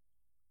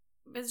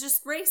 It's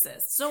just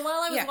racist. So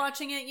while I was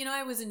watching it,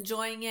 I was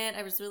enjoying it.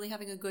 I was really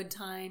having a good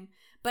time.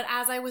 But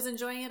as I was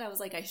enjoying it, I was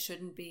like, I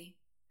shouldn't be,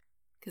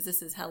 because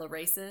this is hella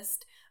racist.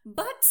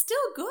 But still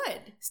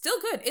good. Still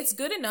good. It's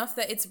good enough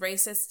that its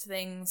racist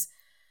things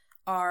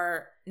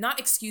are not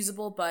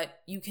excusable, but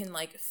you can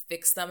like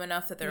fix them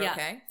enough that they're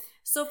okay.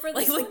 So for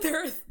this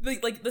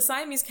like the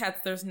Siamese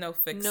cats, there's no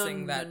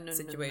fixing that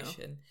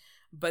situation. No.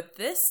 But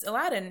this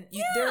Aladdin,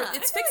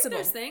 it's fixable. Like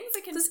there's things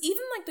because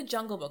even like the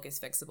Jungle Book is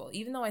fixable.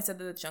 Even though I said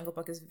that the Jungle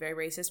Book is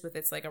very racist with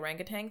its like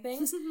orangutan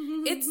things,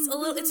 it's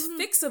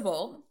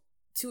fixable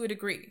to a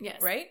degree.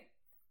 Yes. Right.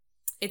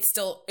 It's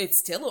still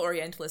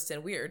Orientalist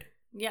and weird.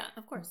 Yeah,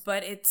 of course.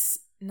 But it's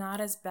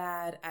not as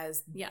bad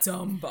as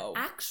Dumbo.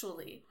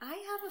 Actually, I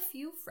have a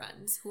few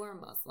friends who are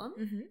Muslim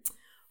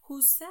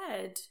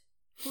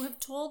who have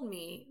told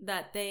me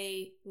that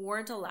they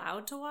weren't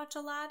allowed to watch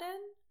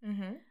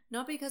Aladdin.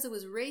 Not because it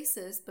was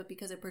racist, but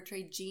because it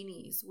portrayed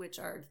genies, which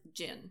are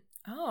jinn.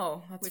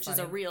 Oh, that's which funny. is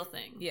a real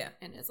thing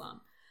in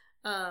Islam.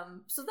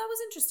 So that was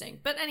interesting.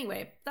 But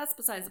anyway, that's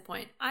besides the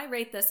point. I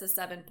rate this a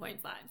 7.5.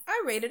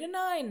 I rated a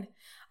 9.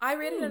 I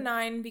rated a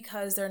 9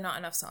 because there are not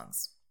enough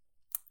songs.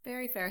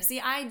 Very fair.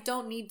 See, I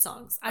don't need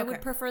songs. I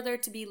would prefer there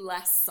to be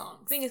less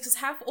songs. Thing is,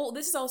 because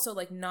this is also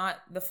like not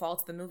the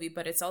fault of the movie,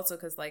 but it's also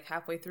because like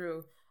halfway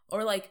through,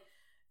 or like,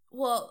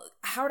 well,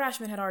 Howard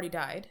Ashman had already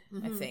died,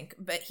 I think,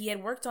 but he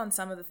had worked on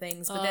some of the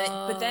things,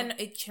 but then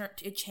it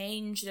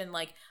changed, and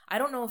like I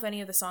don't know if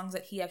any of the songs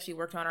that he actually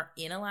worked on are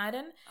in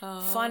Aladdin.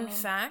 Fun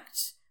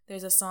fact: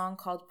 there's a song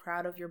called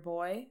 "Proud of Your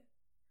Boy."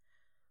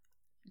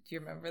 Do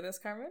you remember this,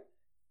 Carmen?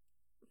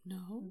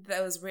 No.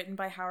 That was written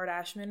by Howard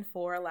Ashman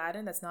for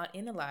Aladdin. That's not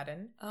in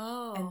Aladdin.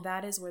 Oh. And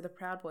that is where the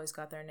Proud Boys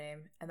got their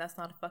name. And that's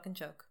not a fucking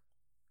joke.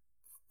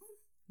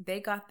 They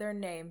got their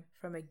name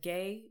from a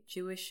gay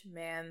Jewish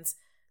man's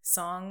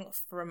song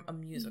from a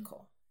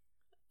musical.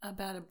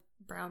 About a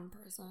brown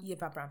person. Yeah,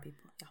 about brown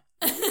people.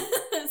 Yeah.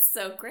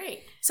 So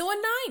great. So a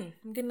 9.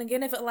 I'm going to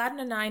give Aladdin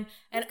a 9.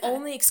 And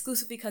only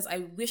exclusive because I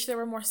wish there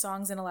were more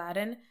songs in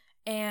Aladdin.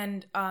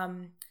 And,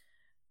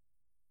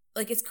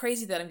 like, it's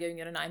crazy that I'm giving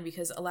it a 9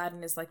 because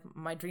Aladdin is, like,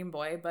 my dream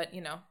boy, but,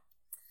 He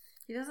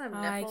doesn't have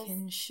nipples. I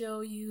can show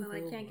you. And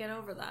I can't get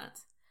over that.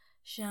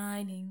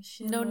 Shining,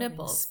 shimmering, no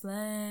nipples.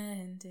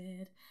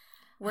 Splendid.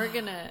 We're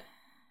gonna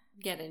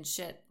get in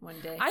shit one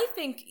day. I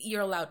think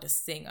you're allowed to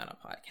sing on a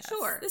podcast.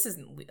 Sure. This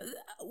isn't...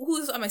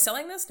 Am I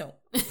selling this? No.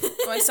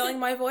 Am I selling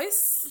my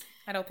voice?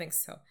 I don't think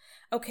so.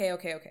 Okay.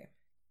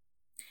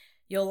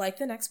 You'll like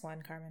the next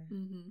one, Carmen.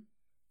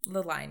 Mm-hmm.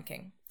 The Lion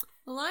King.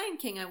 The Lion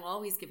King, I will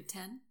always give a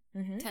 10.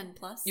 10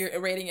 plus.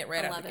 You're rating it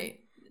right 11. Out of the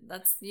gate.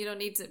 You don't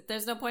need to.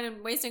 There's no point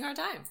in wasting our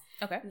time.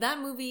 Okay. That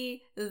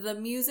movie, the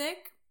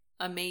music,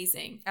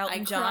 amazing.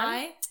 Elton John.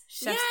 Cry.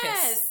 Chef's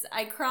kiss.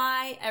 I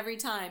cry every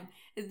time.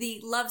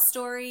 The love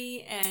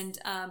story and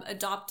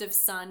adoptive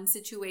son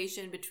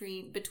situation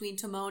between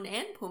Timon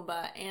and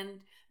Pumbaa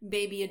and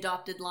baby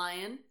adopted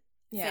lion.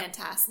 Yeah.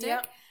 Fantastic.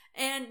 Yep.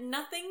 And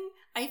nothing.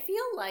 I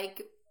feel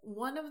like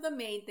one of the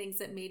main things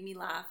that made me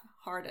laugh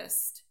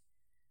hardest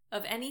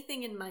of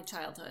anything in my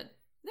childhood,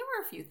 there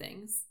were a few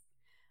things,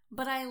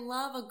 but I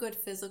love a good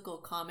physical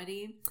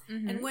comedy.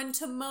 Mm-hmm. And when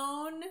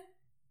Timon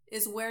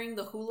is wearing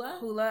the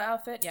hula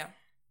outfit, yeah.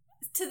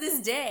 To this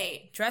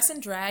day, dress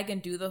and drag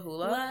and do the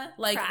hula,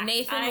 like crack.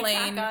 Nathan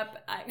Lane,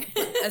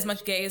 as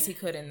much gay as he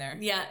could in there.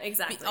 Yeah,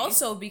 exactly.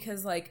 Also,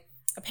 because like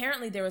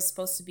apparently there was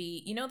supposed to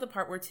be, you know, the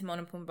part where Timon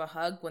and Pumbaa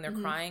hug when they're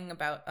crying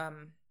about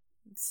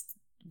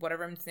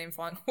whatever his name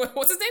falling.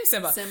 What's his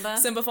name?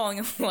 Simba falling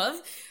in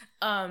love.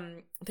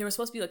 There was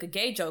supposed to be like a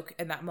gay joke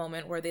in that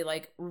moment where they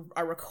like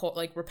are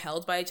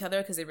repelled by each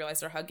other because they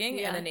realize they're hugging,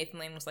 and then Nathan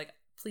Lane was like,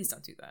 please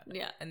don't do that.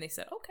 Yeah. And they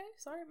said, okay,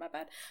 sorry, my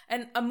bad.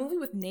 And a movie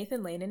with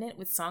Nathan Lane in it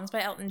with songs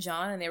by Elton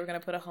John, and they were going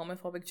to put a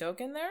homophobic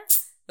joke in there.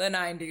 The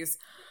 90s.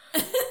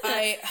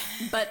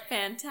 But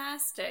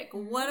fantastic.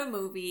 What a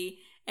movie.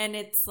 And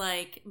it's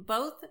like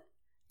both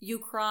you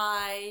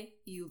cry,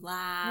 you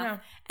laugh. Yeah.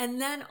 And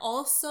then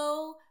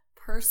also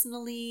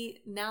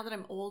personally, now that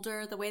I'm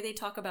older, the way they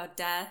talk about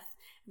death,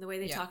 and the way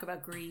they talk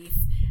about grief,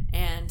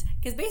 and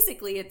because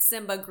basically it's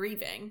Simba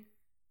grieving.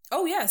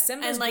 Oh yeah,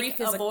 Simba's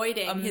grief is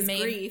avoiding his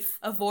grief,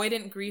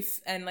 avoidant grief,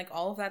 and like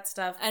all of that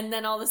stuff. And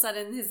then all of a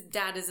sudden, his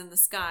dad is in the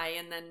sky,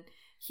 and then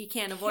he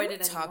can't avoid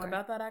it anymore. Talk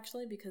about that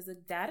actually, because the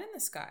dad in the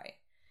sky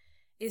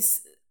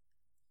is,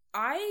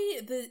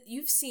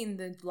 you've seen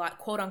the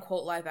quote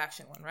unquote live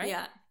action one, right?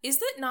 Yeah. Is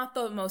that not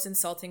the most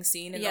insulting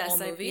scene in the whole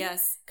movie?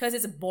 Yes. Because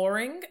it's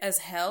boring as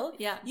hell.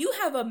 Yeah. You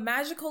have a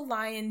magical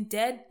lion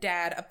dead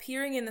dad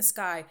appearing in the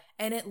sky,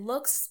 and it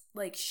looks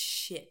like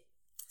shit.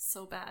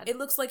 So bad. It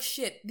looks like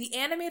shit. The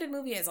animated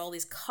movie has all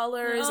these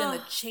colors and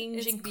the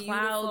changing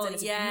clouds, and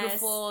it's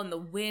beautiful, and the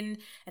wind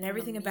and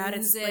everything about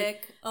it.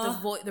 Like,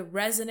 the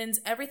resonance,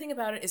 everything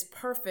about it is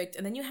perfect.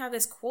 And then you have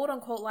this quote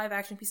unquote live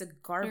action piece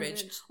of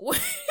garbage. It's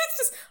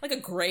just like a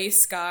gray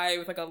sky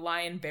with like a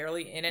lion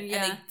barely in it, and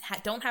they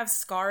don't have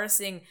Scar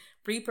sing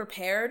 "Be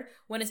Prepared"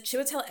 when it's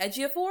Chiwetel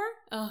Ejiofor.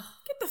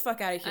 Get the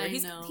fuck out of here!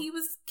 He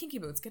was Kinky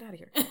Boots. Get out of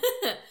here.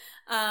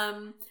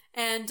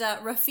 And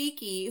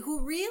Rafiki,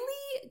 who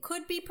really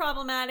could be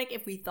problematic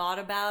if we thought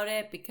about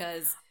it,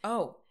 because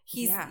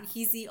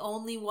he's the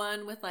only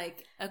one with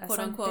like a quote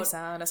unquote He's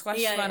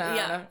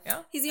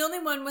the only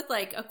one with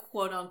like a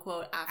quote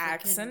unquote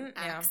African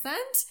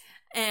accent.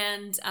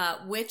 And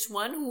which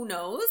one? Who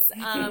knows?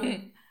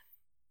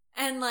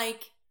 And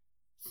like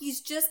he's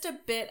just a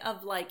bit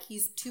of like,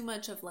 he's too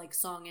much of like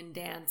song and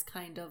dance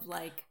kind of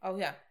like. Oh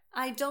yeah.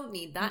 I don't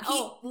need that.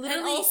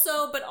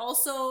 But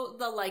also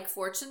the like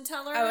fortune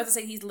teller. I was to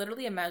say he's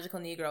literally a magical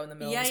Negro in the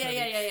middle of this movie.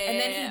 And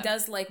then he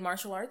does like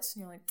martial arts,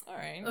 and you're like, all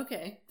right,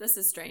 okay, this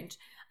is strange.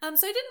 So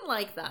I didn't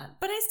like that,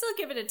 but I still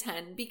give it a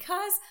 10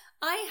 because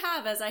I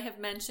have, as I have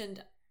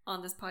mentioned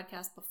on this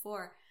podcast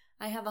before,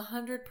 I have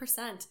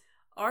 100%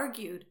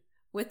 argued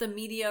with the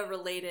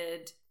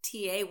media-related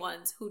TA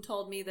ones who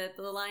told me that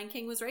The Lion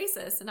King was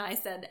racist, and I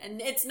said, and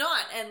it's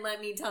not, and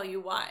let me tell you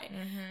why.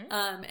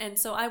 Mm-hmm. And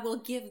so I will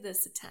give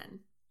this a 10.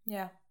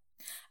 Yeah.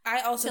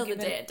 I also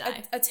give it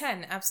a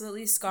 10.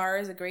 Absolutely. Scar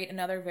is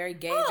another very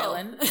gay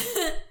villain.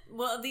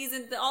 Well,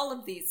 all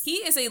of these. He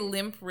is a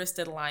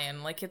limp-wristed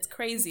lion. Like, it's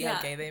crazy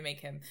how gay they make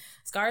him.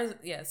 Scar.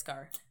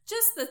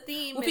 Just the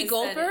theme. Whoopi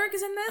Goldberg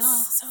is in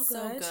this.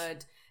 So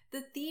good.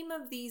 The theme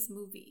of these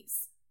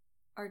movies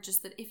are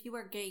just that if you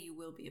are gay, you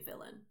will be a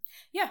villain.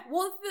 Yeah,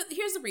 well,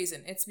 here's the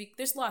reason.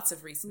 There's lots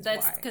of reasons why.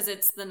 That's because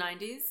it's the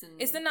 90s?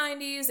 It's the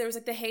 90s. There was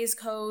like the Hays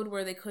Code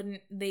where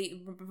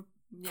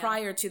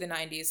prior to the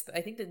 90s,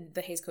 I think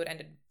the Hays Code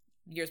ended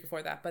years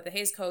before that, but the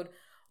Hays Code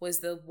was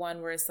the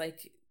one where it's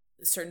like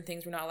certain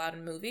things were not allowed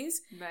in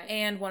movies. Right.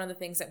 And one of the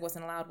things that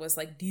wasn't allowed was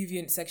like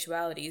deviant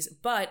sexualities,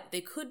 but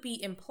they could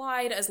be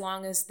implied as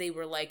long as they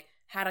were like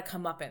had a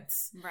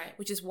comeuppance. Right.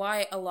 Which is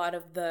why a lot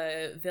of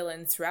the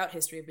villains throughout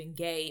history have been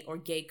gay or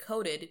gay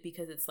coded,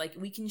 because it's like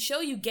we can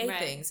show you gay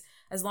things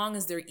as long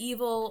as they're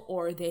evil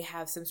or they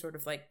have some sort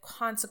of like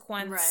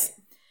consequence. Right.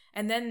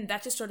 And then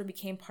that just sort of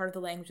became part of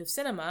the language of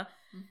cinema.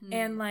 Mm-hmm.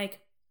 And like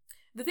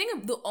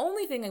the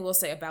only thing I will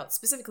say about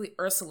specifically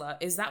Ursula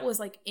is that was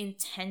like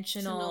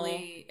intentional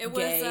gay. It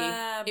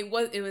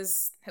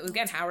was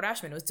again Howard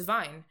Ashman. It was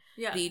Divine.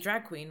 Yeah. The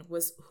drag queen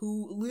was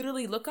who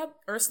literally look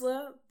up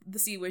Ursula the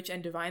Sea Witch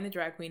and Divine the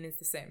drag queen is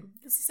the same.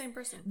 It's the same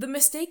person. The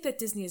mistake that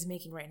Disney is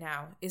making right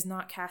now is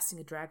not casting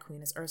a drag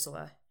queen as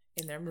Ursula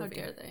in their movie.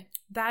 How dare they?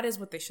 That is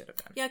what they should have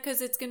done. Yeah, because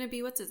it's going to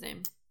be, what's his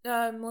name?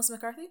 Melissa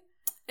McCarthy?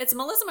 It's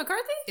Melissa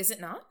McCarthy? Is it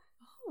not?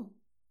 Oh.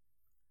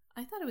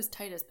 I thought it was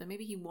Titus, but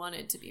maybe he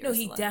wanted to be Ursula. No,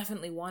 he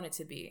definitely wanted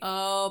to be.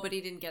 Oh, but he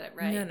didn't get it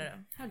right. No.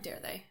 How dare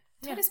they?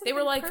 Yeah, Titus they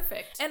were like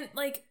perfect. And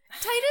like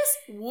Titus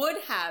would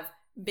have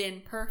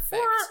been perfect.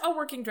 Or a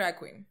working drag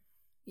queen.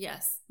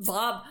 Yes.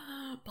 Bob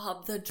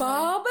the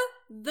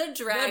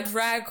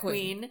drag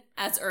queen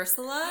as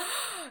Ursula.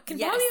 Can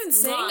Bob even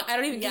sing? I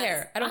don't even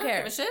care. I don't care.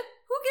 Give a shit.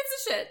 Who gives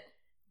a shit?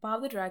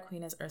 Bob the drag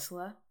queen as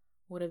Ursula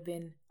would have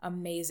been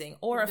amazing.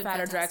 Or a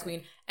fatter drag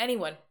queen.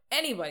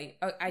 Anybody.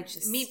 I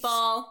just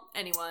Meatball.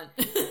 Anyone.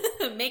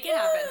 Make it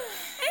happen.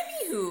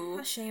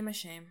 Anywho. A shame.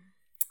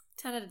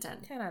 10 out of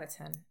 10. 10 out of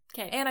 10.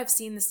 Okay. And I've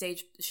seen the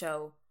stage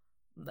show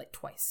like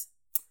twice.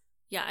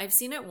 Yeah, I've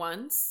seen it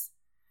once.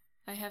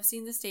 I have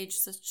seen the stage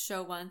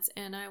show once,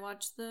 and I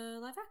watched the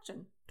live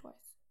action twice.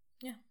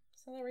 Yeah.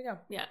 So there we go.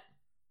 Yeah.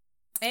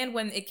 And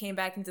when it came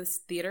back into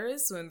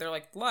theaters, when they're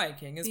like, Lion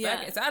King is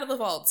back, it's out of the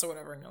vaults or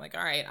whatever, and you're like,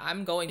 all right,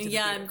 I'm going to the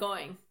theater. I'm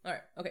going. All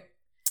right, okay.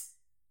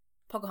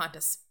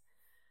 Pocahontas.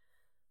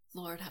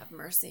 Lord have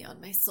mercy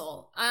on my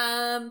soul.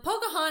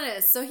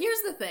 Pocahontas. So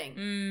here's the thing.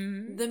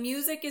 Mm-hmm. The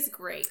music is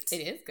great. It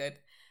is good.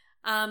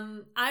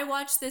 I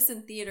watched this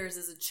in theaters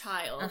as a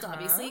child,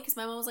 obviously, because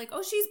my mom was like,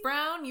 oh, she's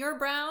brown, you're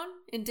brown,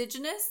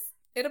 indigenous.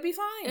 It'll be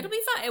fine. It'll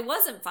be fine. It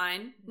wasn't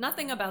fine.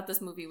 Nothing about this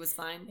movie was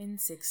fine. In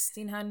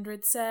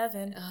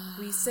 1607,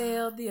 we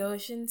sailed the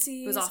ocean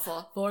seas. It was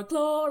awful. For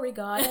glory,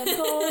 God, and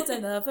gold,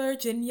 and the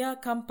Virginia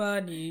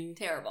Company.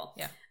 Terrible.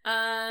 Yeah.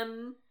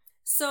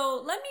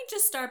 So let me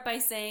just start by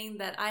saying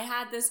that I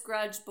had this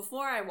grudge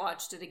before I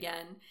watched it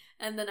again,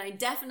 and then I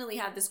definitely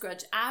had this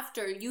grudge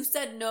after you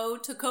said no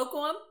to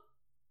Kocoum.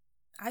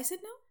 I said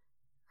no?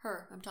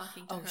 Her. I'm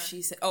talking to her. Oh,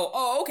 she said...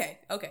 Oh, okay.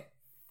 Okay.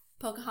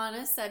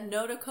 Pocahontas said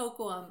no to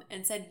Kocoum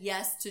and said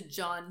yes to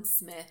John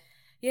Smith.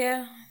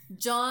 Yeah.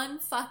 John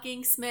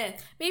fucking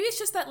Smith. Maybe it's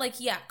just that, like,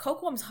 yeah,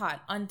 Kocoum's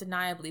hot,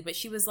 undeniably, but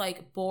she was,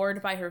 like,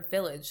 bored by her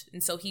village,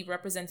 and so he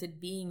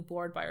represented being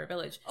bored by her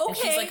village. Okay. And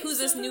she's like, who's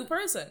this new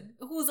person?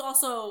 Who's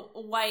also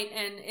white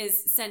and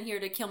is sent here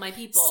to kill my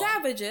people.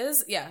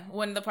 Savages. Yeah,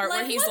 when the part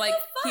where he's like,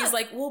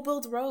 we'll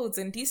build roads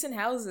and decent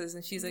houses,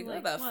 and she's like,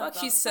 what the fuck?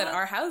 She said,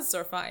 our houses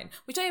are fine.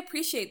 Which I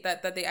appreciate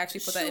that they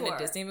actually put that in a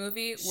Disney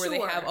movie, where they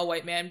have a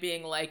white man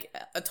being, like,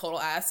 a total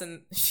ass,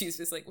 and she's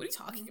just like, what are you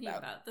talking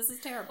about? This is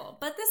terrible.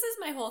 But this is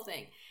my whole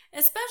thing.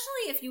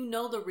 Especially if you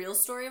know the real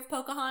story of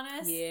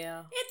Pocahontas.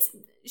 Yeah.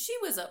 She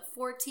was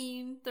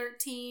 14,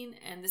 13,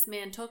 and this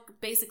man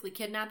basically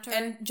kidnapped her.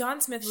 And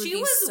John Smith would She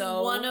was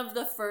one of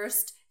the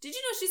first... Did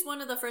you know she's one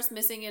of the first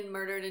missing and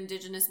murdered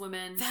indigenous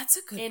women? That's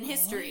a good point. In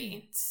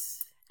history.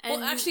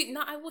 And well, actually,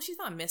 she's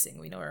not missing.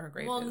 We know where her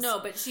grave is. Well,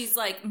 no, but she's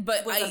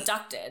was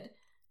abducted.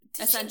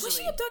 Essentially. Was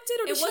she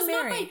abducted or did she marry?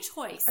 It was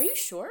not by choice. Are you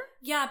sure?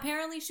 Yeah,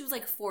 apparently she was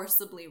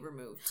forcibly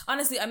removed.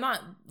 Honestly, I'm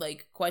not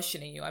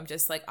questioning you. I'm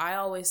just I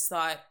always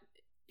thought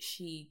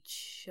she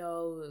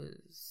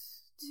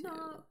chose to.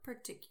 Not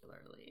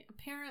particularly.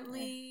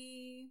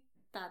 Apparently,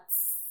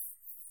 that's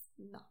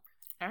not.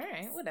 All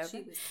right, whatever.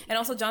 And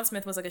also, John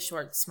Smith was a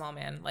short, small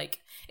man.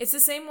 It's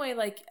the same way,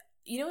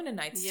 in A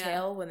Knight's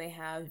Tale when they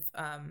have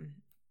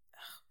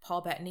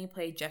Paul Bettany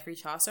played Geoffrey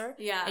Chaucer.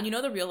 Yeah. And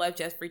the real life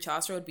Geoffrey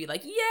Chaucer would be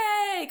like,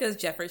 yay! Because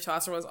Geoffrey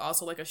Chaucer was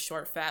also a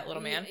short, fat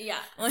little man. Yeah.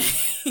 It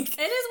is what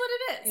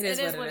it is.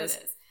 It is what it is.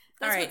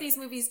 That's what these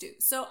movies do.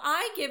 So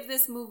I give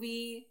this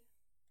movie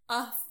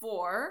a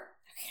 4.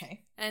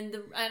 Okay. And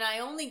I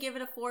only give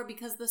it a 4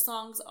 because the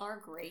songs are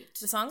great.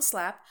 The songs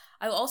slap.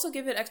 I will also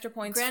give it extra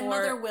points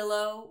Grandmother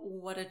Willow,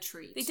 what a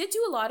treat. They did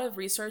do a lot of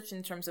research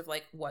in terms of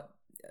what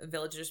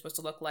villages are supposed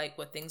to look like,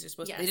 what things are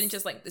supposed to... They didn't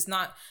just it's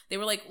not... They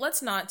were like,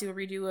 let's not do a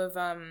redo of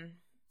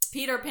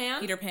Peter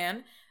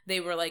Pan. They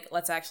were like,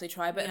 let's actually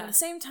try. But at the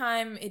same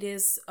time, it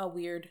is a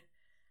weird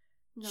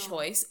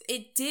choice.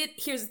 It did...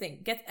 Here's the thing.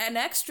 Get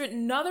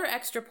another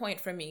extra point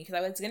from me, because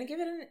I was going to give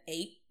it an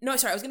 8. No,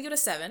 sorry, I was going to give it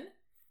a 7.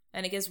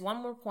 And it gives one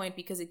more point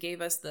because it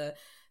gave us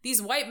these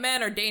white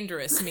men are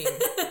dangerous meme.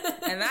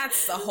 And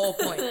that's the whole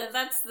point.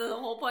 That's the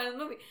whole point of the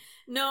movie.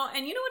 No,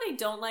 and you know what I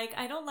don't like?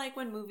 I don't like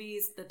when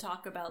movies that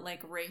talk about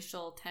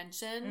racial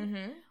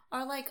tension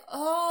are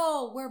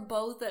oh, we're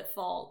both at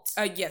fault.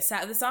 Yes,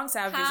 the song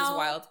Savages is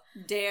wild.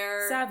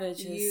 Dare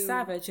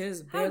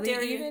Savages,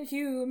 barely even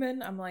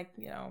human. I'm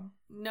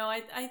No,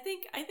 I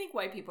think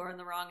white people are in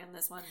the wrong in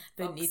this one.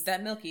 Beneath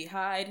that milky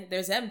hide,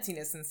 there's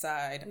emptiness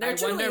inside. There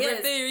truly wonder is,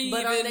 if they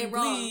but even are they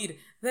wrong? bleed.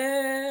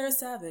 They're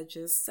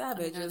savages. Are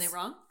they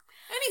wrong?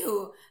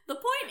 Anywho, the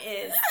point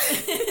is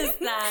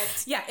that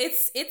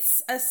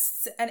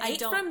it's an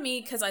 8 from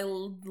me because I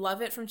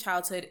love it from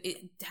childhood.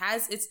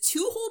 It's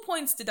 2 whole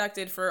points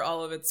deducted for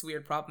all of its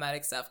weird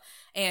problematic stuff,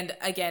 and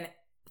again,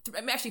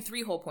 actually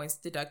 3 whole points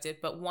deducted,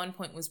 but 1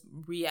 point was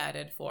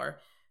re-added for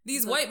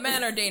these white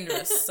men are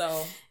dangerous.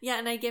 So yeah,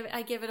 and I give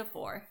it a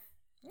 4.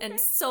 Okay. And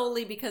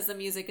solely because the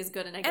music is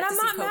good, and I'm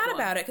not mad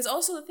about it. Because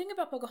also the thing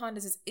about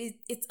Pocahontas is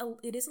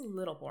it is a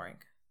little boring.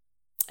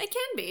 It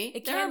can be.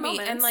 It can be,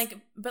 and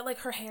but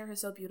her hair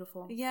is so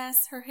beautiful.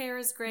 Yes, her hair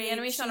is great. The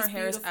animation on her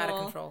hair is out of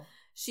control.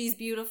 She's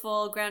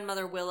beautiful.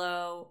 Grandmother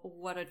Willow,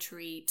 what a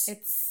treat.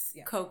 It's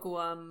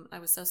Kocoum. I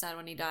was so sad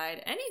when he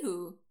died.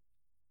 Anywho,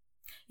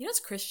 it's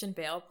Christian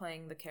Bale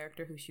playing the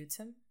character who shoots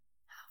him.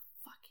 How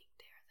fucking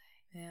dare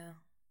they? Yeah.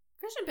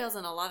 Christian Bale's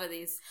in a lot of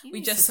these.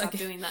 We just stop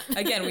doing that.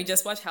 Again, we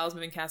just watched Howl's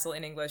Moving Castle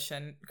in English,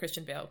 and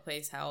Christian Bale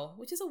plays Howl,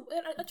 which is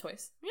a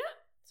choice. Yeah,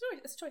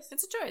 it's a choice.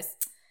 It's a choice.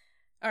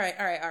 All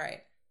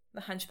right. The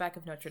Hunchback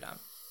of Notre Dame.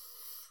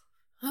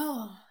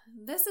 Oh,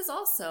 this is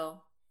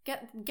also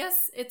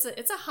guess it's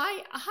a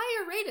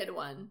higher rated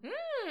one.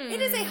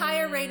 It is a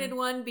higher rated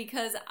one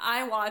because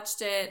I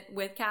watched it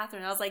with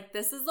Catherine. I was like,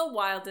 this is the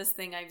wildest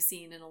thing I've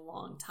seen in a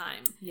long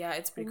time. Yeah,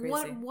 it's pretty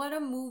crazy. What a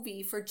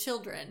movie for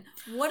children.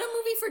 What a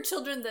movie for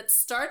children that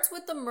starts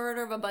with the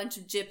murder of a bunch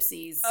of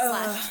gypsies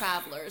 /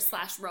 travelers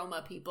 /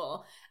 Roma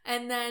people.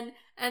 And then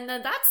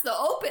that's the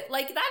open,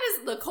 like that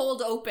is the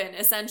cold open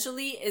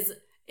essentially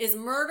is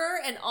murder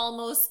and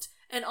almost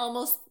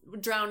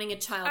drowning a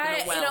child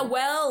in a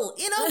well.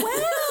 In a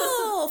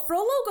well!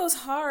 Frollo goes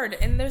hard,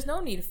 and there's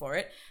no need for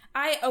it.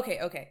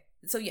 Okay.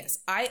 So yes,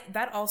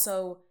 that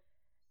also,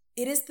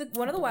 it is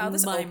one of the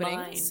wildest openings.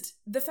 Mind.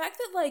 The fact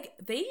that like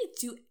they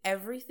do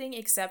everything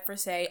except for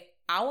say,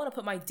 I want to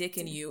put my dick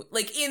in you,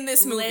 like in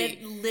this movie.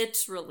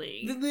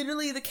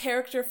 Literally, the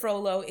character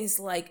Frollo is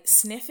like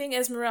sniffing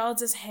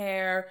Esmeralda's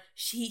hair.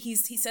 He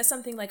says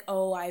something like,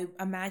 "Oh, I'm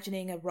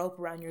imagining a rope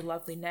around your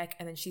lovely neck,"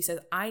 and then she says,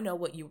 "I know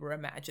what you were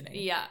imagining."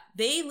 Yeah,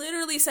 they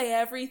literally say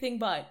everything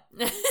but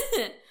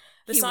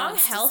the song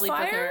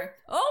 "Hellfire."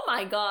 Oh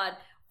my god,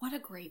 what a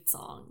great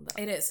song!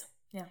 Though. It is.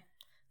 Yeah.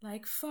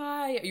 Like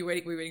fire. We're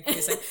waiting for you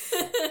to say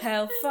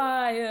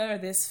hellfire,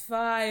 this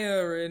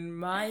fire in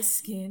my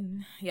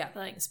skin. Yeah.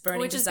 Like this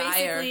burning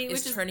desire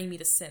is turning me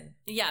to sin.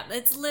 Yeah,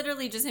 it's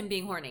literally just him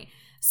being horny.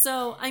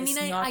 So I mean,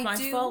 it's not my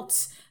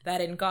fault that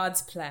in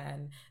God's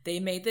plan they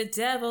made the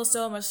devil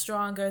so much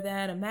stronger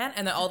than a man,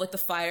 and then all like the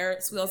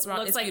fire swirls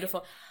around. It's like,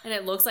 beautiful, and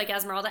it looks like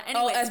Esmeralda.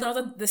 Anyway,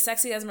 Esmeralda, the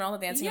sexy Esmeralda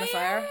dancing in the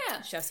fire.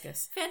 Yeah. Chef's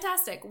kiss.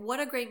 Fantastic! What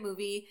a great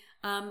movie.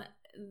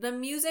 The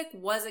music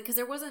wasn't, because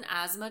there wasn't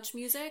as much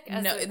music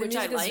as the which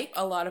music I like.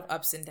 A lot of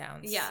ups and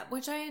downs. Yeah,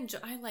 which I enjoy.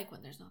 I like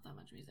when there's not that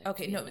much music.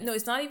 Okay, no,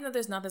 it's not even that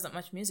there's not that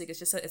much music. It's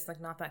just that it's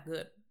like not that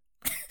good.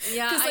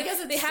 Yeah, because I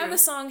guess they have the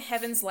song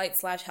 "Heaven's Light"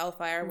 /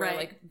 "Hellfire," where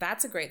like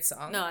that's a great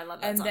song. No, I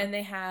love that and song. And then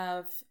they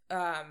have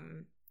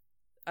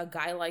 "A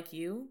Guy Like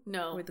You."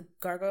 No, with the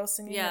gargoyles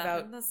singing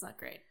about that's not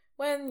great.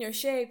 When you're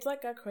shaped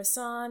like a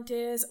croissant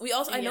is. We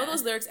also I know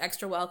those lyrics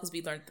extra well because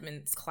we learned them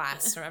in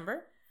class.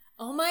 Remember?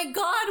 Oh my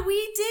god,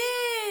 we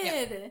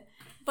did! Yeah.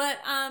 But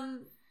I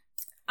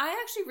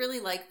actually really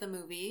liked the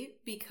movie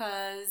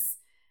because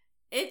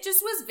it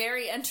just was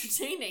very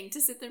entertaining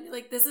to sit there and be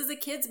like, this is a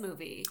kid's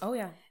movie. Oh,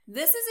 yeah.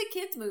 This is a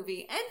kid's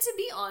movie. And to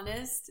be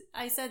honest,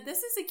 I said,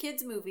 this is a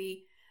kid's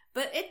movie,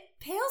 but it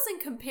pales in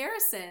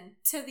comparison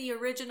to the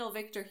original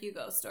Victor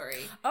Hugo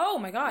story. Oh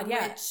my god,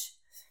 yeah. Which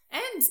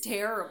ends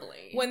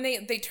terribly. When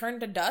they turn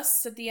to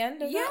dust at the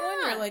end of that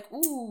one, you're like,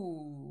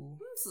 ooh.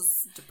 This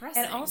is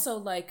depressing. And also,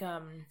 like,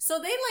 so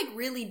they, like,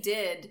 really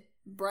did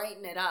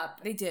brighten it up.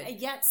 They did.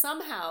 Yet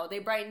somehow they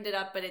brightened it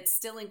up, but it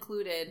still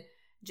included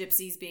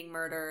gypsies being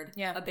murdered,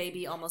 a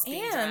baby almost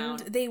being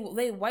drowned. And they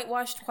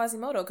whitewashed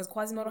Quasimodo, because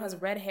Quasimodo has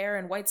red hair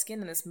and white skin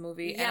in this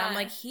movie. Yeah. And I'm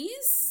like,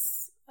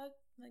 he's like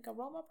a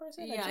Roma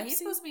person? Yeah, he's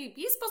supposed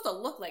to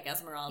look like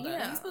Esmeralda.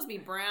 Yeah. He's supposed to be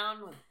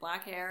brown with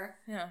black hair.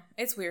 Yeah,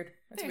 it's weird.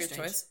 It's a weird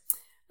choice.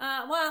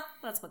 Well,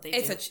 that's what they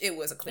do. It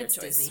was a clear choice.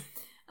 Disney.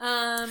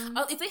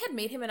 If they had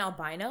made him an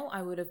albino,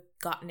 I would have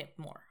gotten it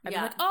more. I'd be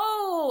like,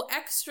 oh,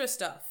 extra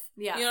stuff.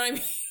 Yeah. You know what I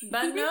mean?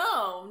 But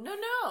no.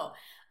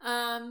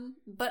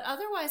 But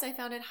otherwise, I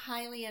found it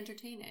highly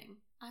entertaining.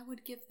 I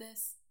would give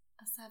this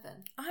a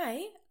 7.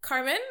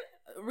 Carmen,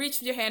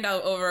 reach your hand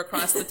out over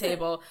across the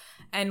table,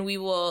 and we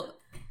will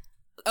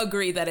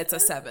agree that it's a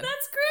 7.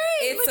 That's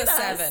great. It's a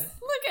 7.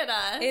 Look at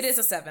us. It is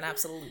a 7,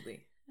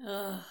 absolutely.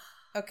 Ugh.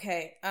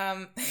 Okay.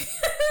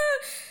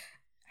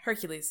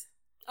 Hercules.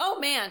 Oh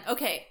man.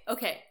 Okay.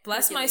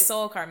 Bless Hercules. My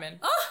soul, Carmen.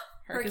 Oh,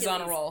 Hercules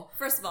on a roll.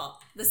 First of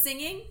all, the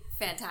singing,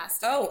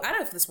 fantastic. Oh,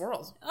 out of this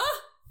world.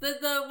 Oh,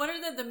 what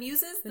are the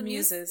muses? The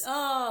muses.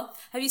 Oh,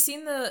 have you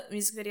seen the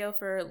music video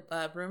for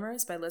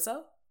 "Rumors" by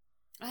Lizzo?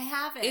 I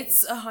haven't.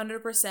 It's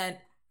 100%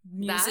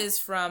 muses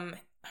from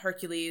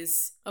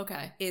Hercules.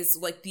 Okay, is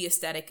like the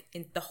aesthetic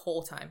in the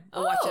whole time.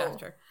 I'll watch it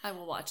after. I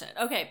will watch it.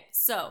 Okay,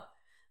 so,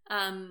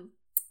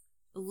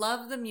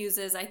 love the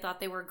muses. I thought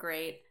they were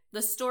great. The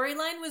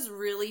storyline was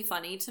really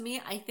funny to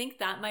me. I think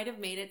that might have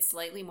made it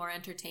slightly more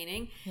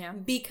entertaining. Yeah.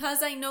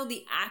 Because I know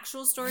the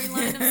actual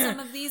storyline of some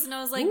of these, and I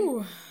was like,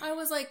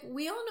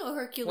 we all know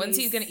Hercules. When's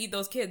he gonna eat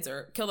those kids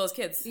or kill those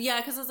kids? Yeah,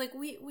 because I was like,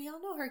 we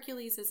all know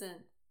Hercules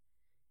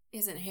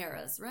isn't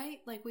Hera's,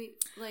 right? Oh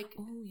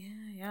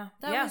yeah.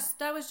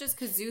 That was just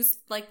because Zeus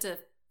liked to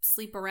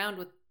sleep around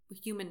with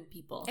human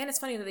people. And it's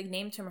funny that they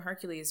named him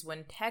Hercules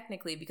when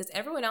technically, because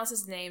everyone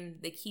else's name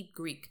they keep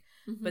Greek.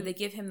 Mm-hmm. But they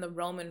give him the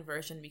Roman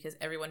version because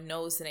everyone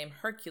knows the name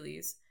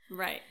Hercules.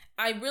 Right.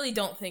 I really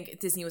don't think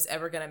Disney was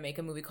ever going to make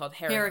a movie called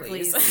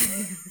Heracles.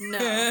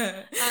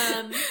 No.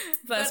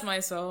 Bless my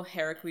soul,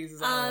 Heracles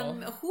is on a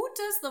roll. Who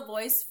does the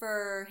voice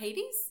for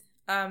Hades?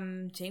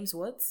 James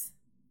Woods.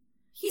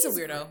 He's a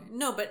weirdo.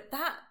 No, but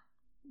that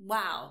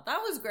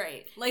was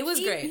great. It was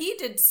great. He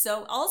did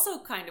so, also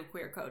kind of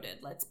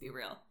queer-coded, let's be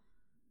real.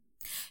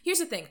 Here's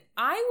the thing.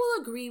 I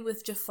will agree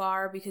with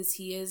Jafar because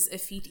he is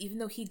effete, even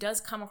though he does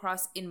come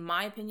across, in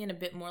my opinion, a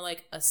bit more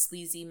like a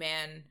sleazy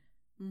man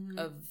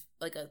of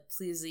like a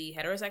sleazy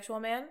heterosexual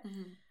man.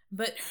 Mm-hmm.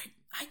 But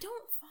I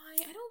don't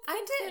think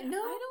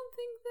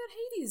that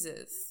Hades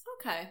is.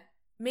 Okay.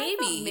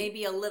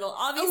 Maybe a little.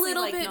 Obviously, a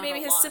little bit. Maybe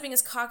he's sipping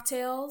his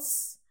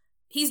cocktails.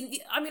 He's.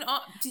 I mean,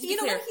 to be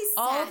clear,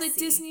 all the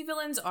Disney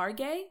villains are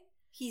gay.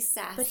 He's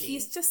sassy, but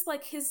he's just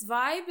like his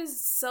vibe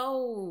is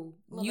so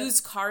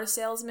used car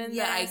salesman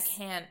that I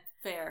can't.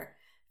 Fair.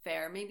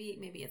 Maybe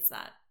it's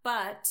that,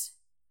 but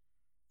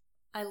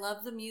I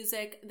love the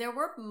music. There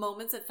were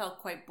moments that felt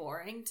quite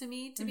boring to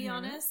me, to be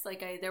honest. Like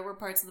there were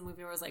parts of the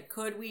movie where I was like,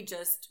 could we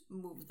just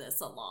move this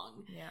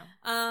along? Yeah.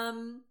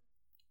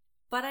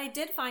 But I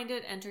did find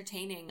it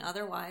entertaining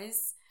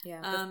otherwise.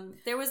 Yeah.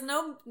 There was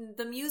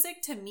the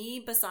music to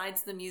me,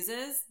 besides the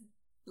muses,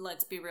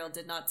 let's be real,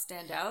 did not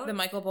stand out. The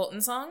Michael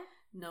Bolton song?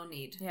 No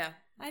need. Yeah.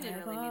 I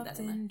didn't really need that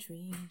in there.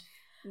 Dreamed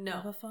no.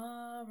 Of a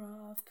far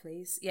off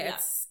place. Yeah.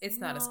 It's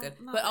not as good.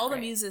 Not but all great.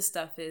 The muses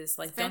stuff is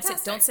like,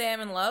 don't say I'm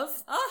in love.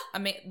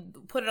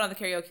 Put it on the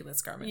karaoke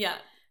list, Carmen. Yeah.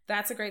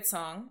 That's a great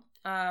song.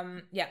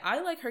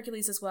 I like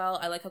Hercules as well.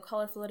 I like how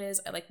colorful it is.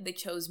 I like that they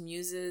chose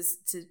muses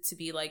to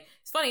be like,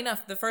 it's funny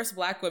enough, the first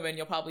black women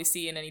you'll probably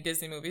see in any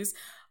Disney movies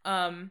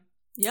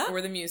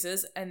were the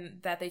muses, and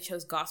that they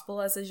chose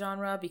gospel as a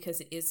genre because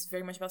it is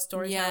very much about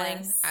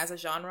storytelling as a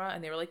genre,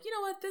 and they were like, you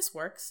know what, this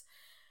works.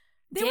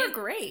 They were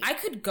great. I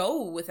could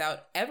go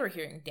without ever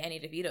hearing Danny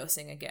DeVito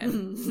sing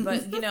again.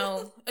 But,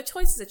 a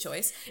choice is a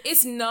choice.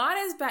 It's not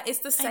as bad. It's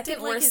the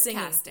second worst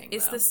singing.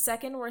 It's the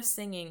second worst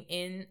singing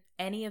in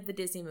any of the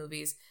Disney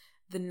movies.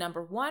 The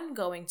number one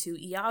going to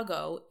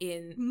Iago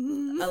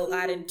in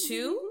Aladdin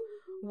 2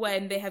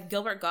 when they have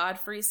Gilbert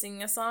Godfrey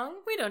singing a song.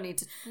 We don't need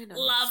to.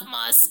 Love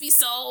must be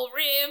so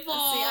revolting.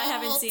 See, I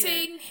haven't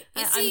seen it.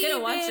 I'm going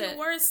to watch it. It's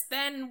worse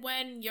than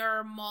when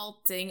you're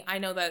molting. I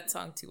know that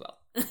song too well.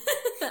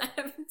 I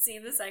haven't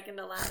seen the second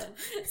Aladdin,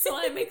 so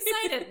I'm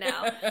excited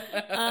now.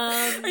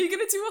 Are you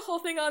going to do a whole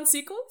thing on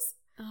sequels?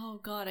 Oh,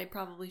 God, I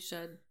probably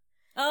should.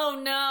 Oh,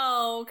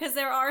 no, because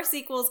there are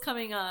sequels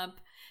coming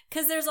up.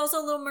 Because there's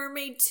also Little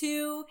Mermaid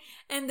 2.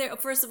 And there,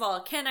 first of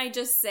all, can I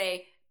just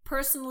say,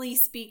 personally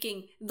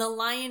speaking, The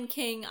Lion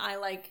King I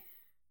like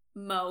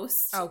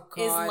most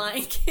is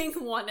Lion King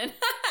 1.5.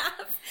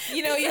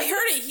 You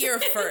heard it here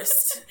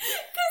first.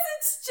 Because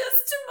it's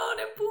just Timon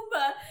and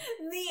Pumbaa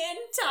the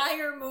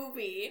entire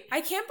movie. I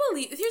can't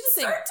believe. Here's the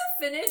thing. Start to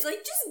finish,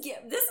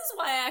 this is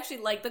why I actually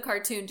like the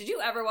cartoon. Did you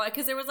ever watch?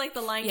 Because there was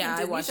the Lion King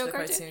Disney show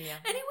cartoon.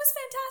 And it was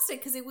fantastic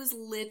because it was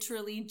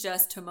literally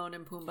just Timon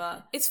and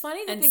Pumbaa. It's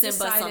funny that and they Simba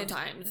decided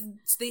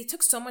sometimes. They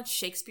took so much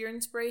Shakespeare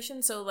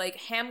inspiration. So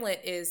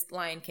Hamlet is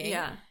Lion King.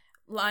 Yeah.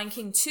 Lion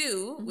King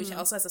 2, which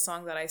also has a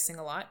song that I sing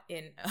a lot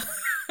in,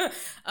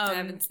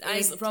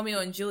 is Romeo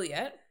and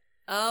Juliet.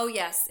 Oh,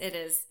 yes, it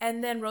is.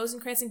 And then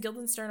Rosencrantz and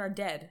Guildenstern Are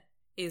Dead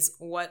is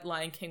what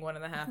Lion King 1.5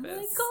 is. Oh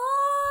my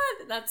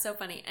God! That's so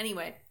funny.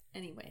 Anyway,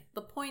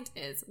 the point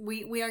is,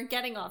 we are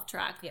getting off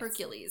track. Yes.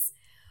 Hercules,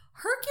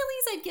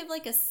 I'd give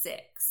a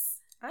 6.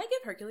 I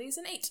give Hercules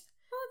an 8.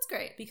 Oh, that's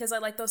great. Because I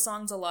like those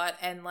songs a lot,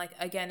 and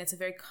again, it's a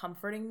very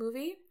comforting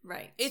movie.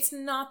 Right. It's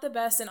not the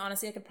best, and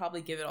honestly, I could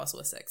probably give it also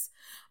a 6.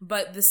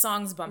 But the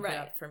songs bump it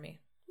up for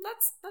me.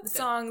 That's the good.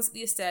 Songs,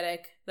 the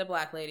aesthetic, the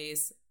black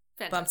ladies,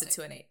 bumps it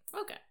to an 8.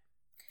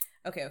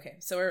 Okay.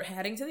 So we're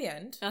heading to the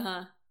end.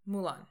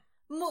 Mulan.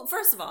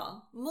 First of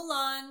all,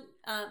 Mulan,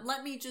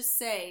 let me just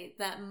say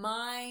that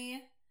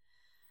my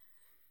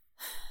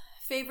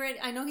favorite,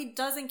 I know he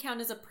doesn't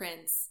count as a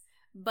prince,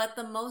 but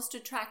the most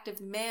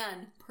attractive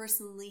man,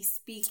 personally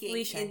speaking,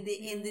 in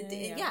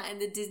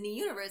the Disney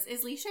universe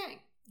is Li Shang.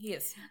 He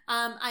is.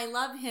 I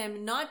love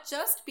him not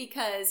just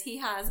because he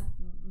has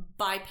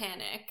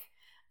bi-panic.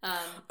 The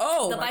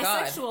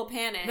bisexual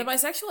panic. The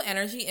bisexual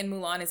energy in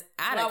Mulan is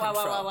out of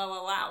control.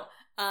 Wow.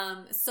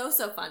 So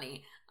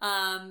funny.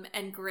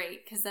 And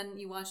great, because then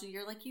you watch it,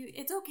 you're like,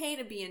 it's okay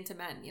to be into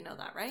men, you know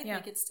that, right?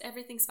 Yeah.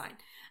 Everything's fine.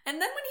 And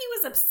then when he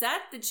was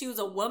upset that she was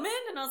a woman,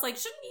 and I was like,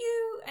 shouldn't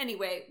you?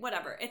 Anyway,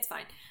 whatever, it's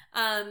fine.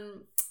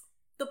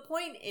 The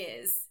point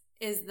is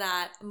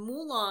that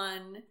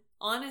Mulan,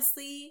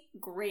 honestly,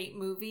 great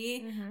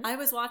movie. I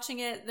was watching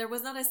it. There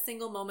was not a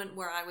single moment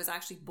where I was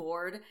actually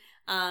bored.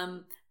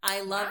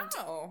 I loved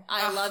a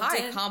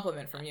high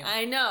compliment from you.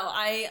 I know.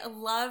 I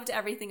loved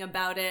everything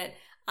about it.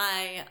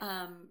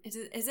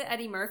 Is it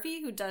Eddie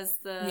Murphy who does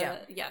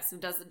who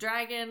does the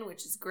dragon,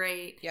 which is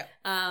great. Yeah.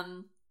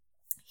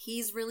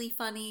 He's really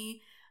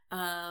funny.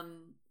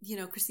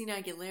 Christina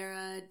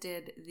Aguilera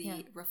did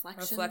the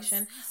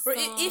Reflection. Or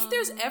if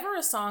there's ever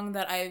a song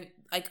that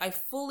I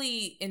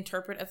fully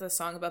interpret as a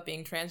song about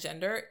being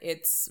transgender,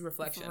 it's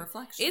Reflection.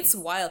 It's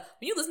wild.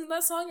 When you listen to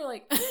that song, you're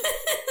like,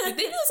 did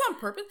they do this on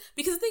purpose?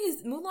 Because the thing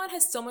is, Mulan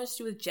has so much to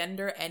do with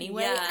gender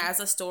anyway as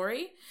a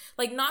story.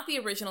 Not the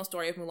original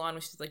story of Mulan,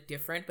 which is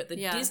different, but the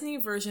Disney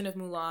version of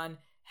Mulan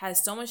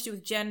has so much to do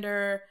with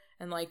gender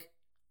and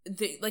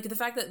the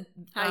fact that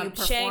how you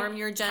perform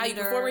your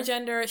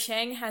gender.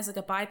 Shang has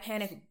a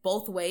bi-panic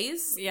both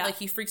ways. Yeah.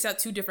 He freaks out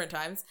 2 different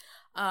times.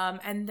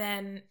 And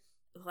then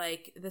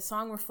the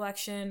song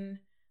Reflection,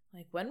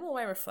 when will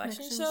my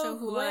reflection show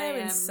who I am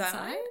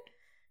inside?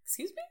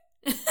 Excuse me?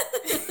 You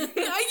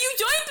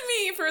joined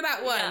me for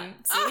that one.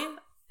 Yeah. See?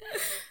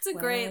 It's a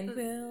great. When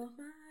will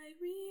my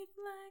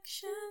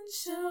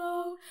actions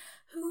show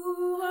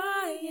who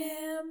I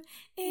am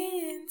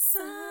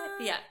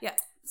inside. Yeah.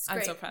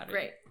 I'm so proud of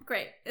you.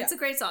 Great. It's a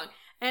great song.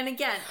 And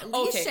again,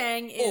 Li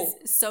Shang is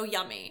so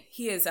yummy.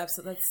 He is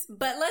absolutely.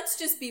 But let's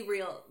just be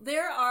real.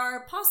 There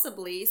are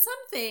possibly some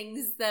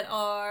things that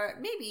are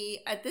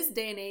maybe at this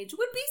day and age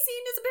would be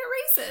seen as a bit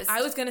racist.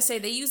 I was gonna say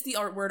they use the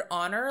word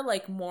honor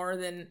like more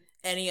than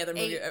any other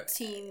movie.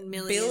 18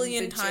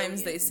 billion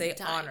times they say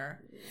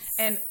honor,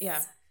 and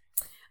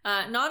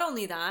not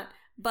only that,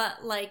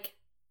 but like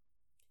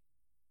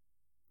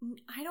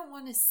I don't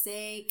want to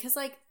say because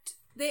like.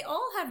 They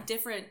all have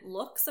different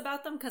looks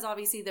about them because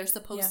obviously they're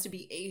supposed to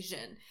be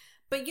Asian.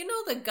 But you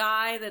know the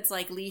guy that's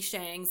like Li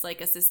Shang's like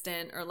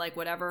assistant or like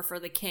whatever for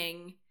the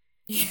king?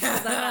 Yeah.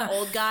 That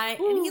old guy.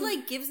 Ooh. And he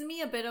like gives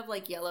me a bit of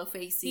like yellow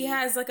facey. He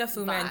has like a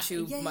Fu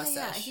Manchu mustache.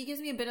 Yeah. He gives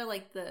me a bit of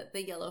like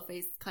the yellow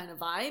face kind of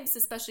vibes,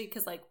 especially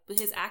because like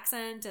his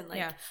accent and like.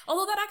 Yeah.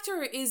 Although that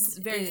actor is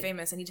very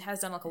famous and he has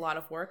done like a lot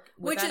of work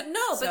with that.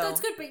 But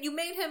that's good. But you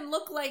made him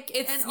look like.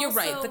 You're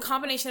right. The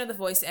combination of the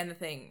voice and the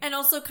thing. And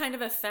also kind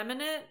of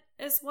effeminate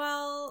as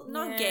well.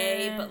 Not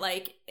gay, but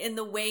like in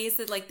the ways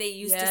that like they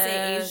used to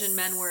say Asian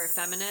men were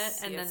effeminate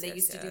and then they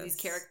used to do these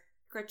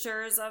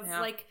caricatures of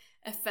like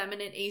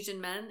effeminate Asian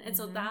men, and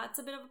so that's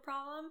a bit of a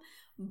problem.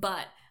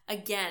 But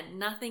again,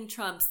 nothing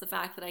trumps the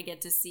fact that I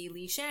get to see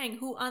Li Shang,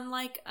 who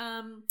unlike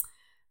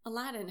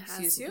Aladdin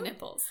has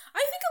nipples.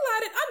 I think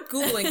Aladdin. I'm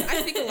googling.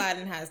 I think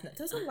Aladdin has.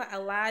 Does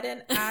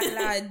Aladdin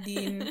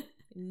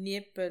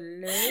nipples?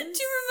 Do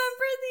you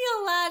remember the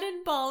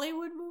Aladdin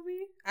Bollywood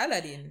movie?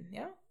 Aladdin,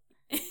 yeah.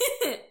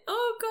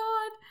 Oh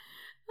God.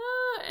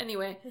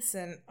 Anyway,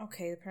 listen.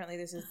 Okay, apparently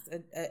this is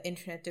an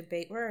internet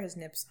debate. Where are his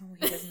nips? Oh,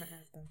 he doesn't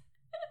have them.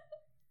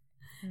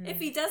 If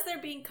he does,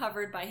 they're being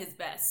covered by his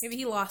vest. Maybe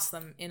he lost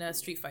them in a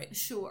street fight.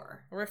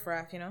 Sure.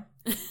 Riff-raff, you know?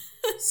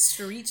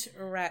 Street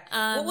rat.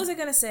 What was I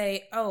going to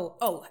say?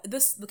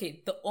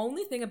 Okay, the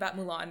only thing about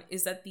Mulan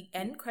is that the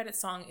end credit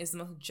song is the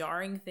most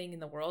jarring thing in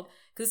the world.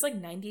 Because it's like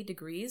 98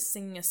 Degrees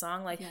singing a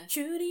song like,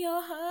 true to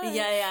your heart.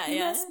 You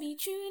must be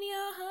true to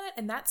your heart.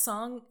 And that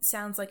song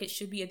sounds like it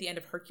should be at the end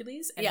of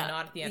Hercules and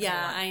not at the end of Mulan.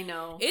 Yeah, I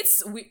know.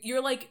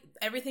 You're like,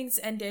 everything's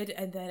ended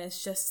and then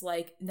it's just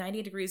like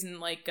 98 Degrees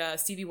and like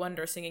Stevie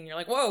Wonder singing. You're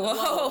like, whoa,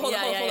 hold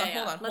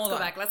on.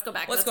 Let's go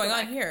back. What's going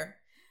on here?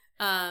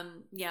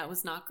 It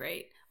was not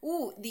great.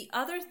 Ooh, the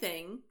other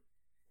thing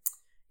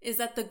is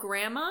that the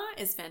grandma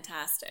is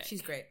fantastic.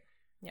 She's great.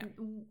 Yeah.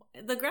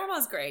 The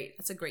grandma's great.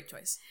 That's a great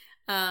choice.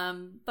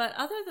 But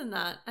other than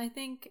that, I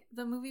think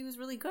the movie was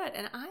really good.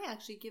 And I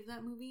actually give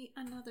that movie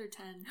another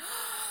 10.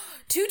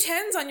 2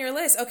 10s on your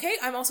list. Okay,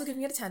 I'm also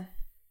giving it a 10.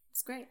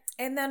 It's great.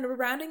 And then we're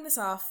rounding this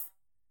off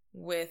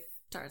with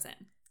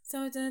Tarzan.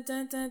 So dun,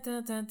 dun, dun,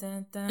 dun, dun,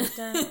 dun, dun,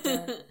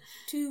 dun.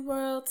 2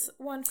 worlds,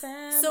 1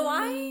 family. So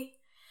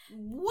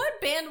what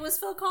band was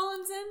Phil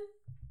Collins in?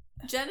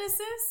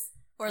 Genesis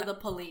or The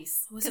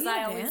Police? Was he in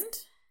a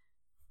band?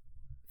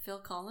 Phil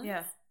Collins?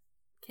 Yeah.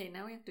 Okay,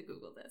 now we have to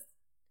Google this.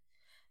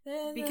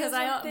 Because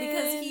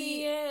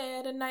he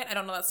tonight. I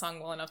don't know that song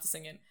well enough to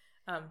sing it.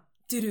 Okay,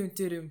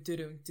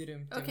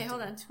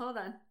 hold on.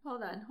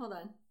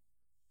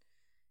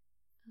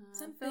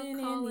 Something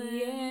in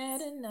the air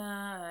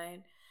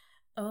tonight.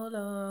 Oh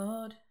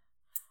Lord.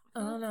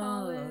 Oh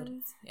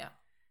Lord. Yeah.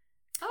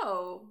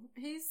 Oh,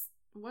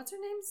 what's her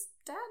name's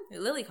dad?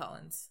 Lily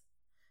Collins.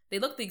 They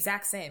look the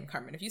exact same,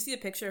 Carmen. If you see a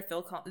picture of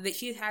Phil Collins,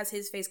 she has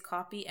his face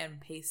copy and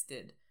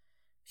pasted.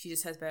 She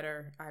just has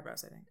better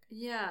eyebrows, I think.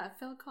 Yeah,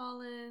 Phil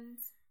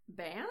Collins.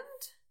 Band?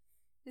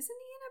 Isn't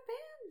he in a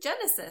band?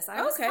 Genesis.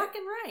 I was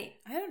fucking right.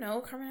 I don't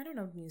know, Carmen. I don't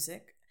know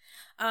music.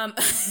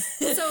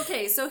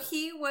 So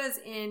he was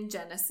in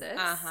Genesis.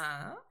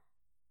 Uh-huh.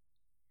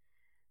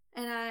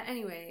 And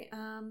anyway,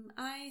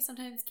 I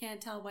sometimes can't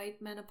tell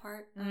white men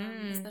apart,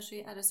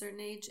 especially at a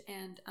certain age,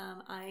 and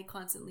I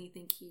constantly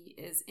think he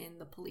is in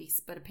The Police,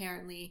 but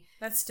apparently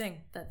that's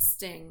Sting.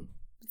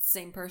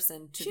 Same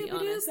person, to be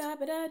honest.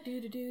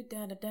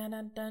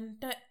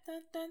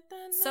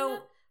 So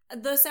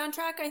the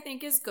soundtrack I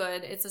think is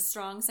good. It's a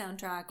strong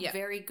soundtrack,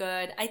 very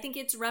good. I think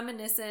it's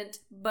reminiscent,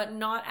 but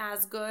not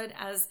as good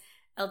as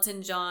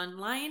Elton John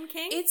Lion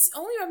King. It's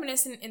only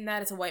reminiscent in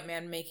that it's a white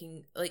man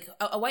making, like,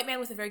 a white man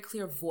with a very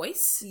clear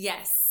voice.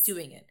 Yes.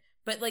 Doing it.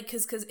 But, like,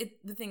 because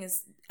the thing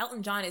is,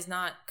 Elton John is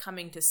not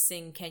coming to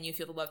sing Can You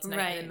Feel the Love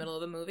Tonight in the middle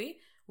of the movie,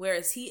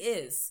 whereas he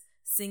is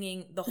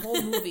singing the whole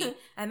movie.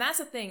 And that's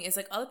the thing, is,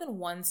 like, other than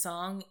one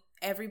song,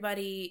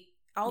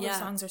 all the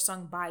songs are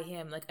sung by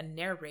him, like a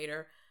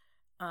narrator.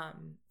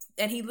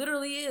 And he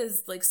literally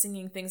is, like,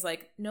 singing things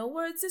like, no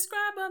words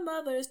describe a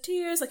mother's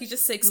tears. Like, he's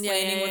just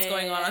explaining what's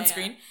going on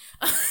screen.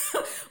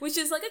 Which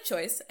is, like, a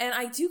choice. And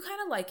I do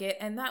kind of like it.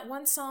 And that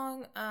one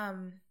song,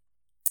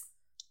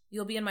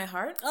 You'll Be in My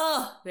Heart.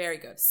 Oh, very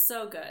good.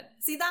 So good.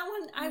 See, that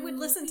one, I would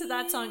listen to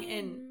that song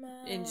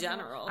in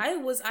general. I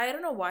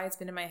don't know why it's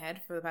been in my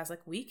head for the past,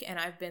 like, week. And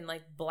I've been,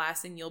 like,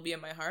 blasting You'll Be in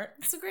My Heart.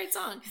 It's a great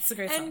song. It's a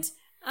great song.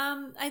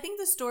 And I think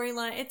the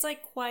storyline, it's,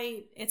 like,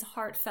 it's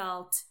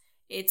heartfelt.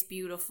 It's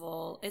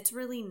beautiful. It's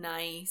really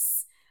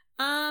nice.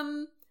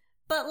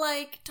 But But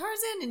like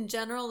Tarzan in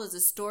general as a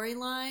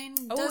storyline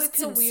does it's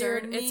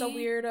concern me. It's a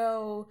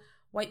weirdo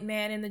white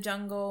man in the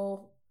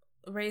jungle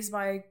raised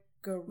by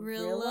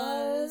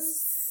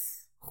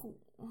gorillas.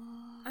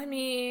 I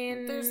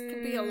mean, there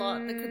could be a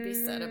lot that could be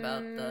said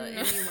about the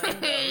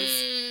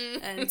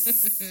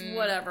innuendos and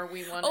whatever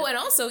we want. Oh, and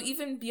also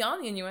even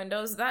beyond the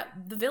innuendos, that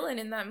the villain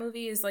in that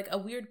movie is like a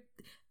weird.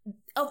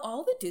 Of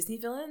all the Disney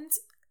villains,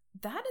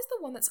 that is the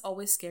one that's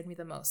always scared me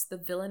the most. The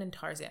villain in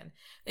Tarzan,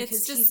 because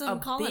it's just he's some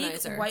a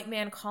colonizer. big white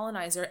man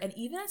colonizer, and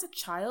even as a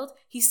child,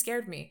 he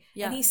scared me,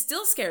 Yeah. and he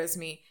still scares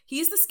me.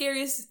 He's the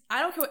scariest.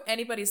 I don't care what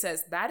anybody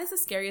says. That is the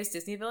scariest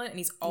Disney villain, and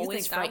he's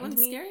always frightened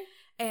me. Scary?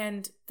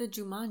 And the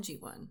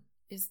Jumanji one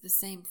is the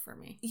same for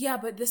me. Yeah,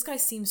 but this guy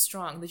seems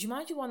strong. The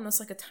Jumanji one looks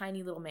like a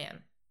tiny little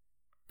man.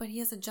 But he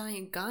has a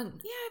giant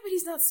gun. Yeah, but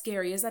he's not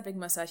scary. He has that big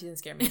mustache. He doesn't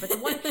scare me. But the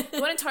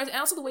one in Tarzan,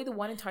 and also the way the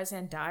one in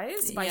Tarzan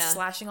dies by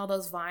slashing all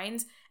those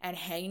vines and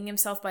hanging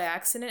himself by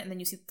accident, and then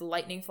you see the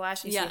lightning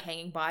flash and you see a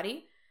hanging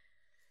body.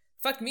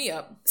 Fucked me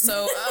up.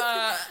 So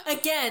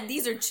again,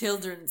 these are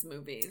children's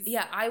movies.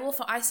 Yeah,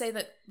 I say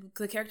that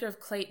the character of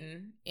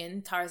Clayton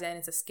in Tarzan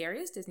is the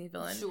scariest Disney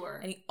villain. Sure.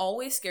 And he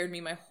always scared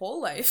me my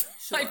whole life.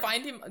 Sure. I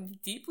find him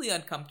deeply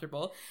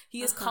uncomfortable.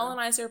 He is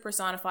colonizer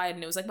personified,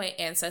 and it was like my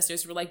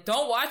ancestors were like,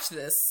 "Don't watch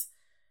this.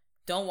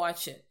 Don't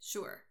watch it."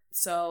 Sure.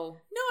 So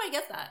no, I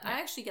get that. Yeah. I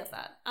actually get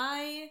that.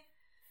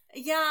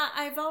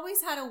 I've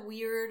always had a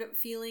weird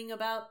feeling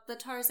about the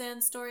Tarzan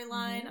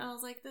storyline. I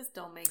was like, this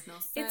don't make no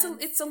sense.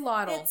 It's a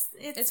lottle.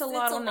 It's a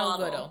lottle, no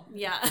goodle.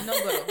 Yeah. No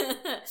goodle.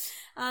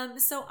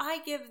 So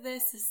I give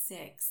this a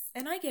 6.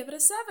 And I give it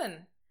a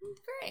 7.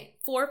 Great.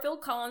 4 Phil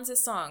Collins'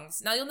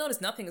 songs. Now you'll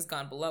notice nothing has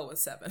gone below a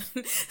 7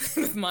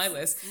 with my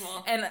list.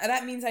 Well, and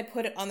that means I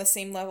put it on the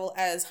same level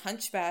as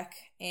Hunchback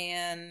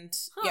and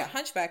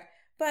Hunchback.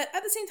 But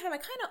at the same time, I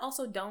kind of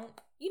also don't.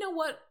 You know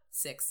what?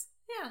 6.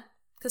 Yeah.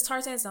 Because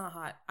Tarzan's not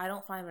hot. I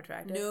don't find him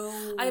attractive.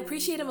 No. I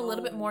appreciate him a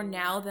little bit more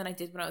now than I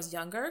did when I was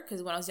younger.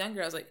 Because when I was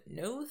younger, I was like,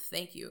 no,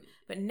 thank you.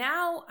 But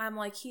now, I'm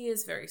like, he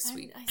is very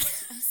sweet. I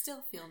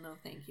still feel no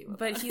thank you.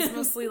 But he's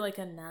mostly like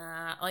a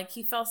nah. Like,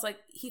 he felt like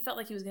he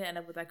was going to end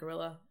up with that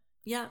gorilla.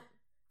 Yeah.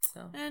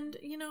 So. And,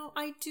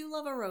 I do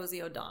love a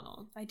Rosie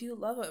O'Donnell. I do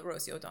love a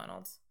Rosie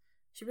O'Donnell.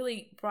 She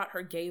really brought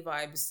her gay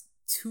vibes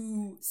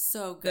to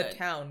the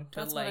town.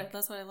 That's why I love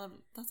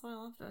it. That's why I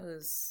loved it. That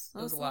was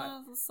a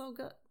lot. It was so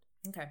good.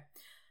 Okay.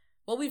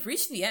 Well, we've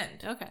reached the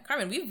end. Okay.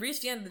 Carmen, we've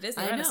reached the end of the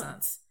Disney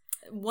Renaissance.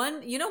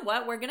 You know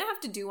what? We're going to have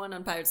to do one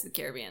on Pirates of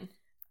the Caribbean.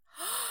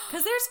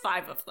 Because there's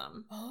 5 of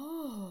them.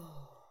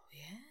 Oh,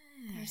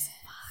 yeah. There's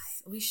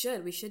 5. We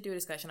should do a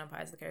discussion on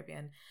Pirates of the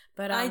Caribbean.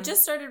 But I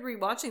just started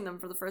rewatching them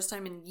for the first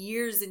time in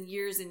years and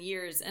years and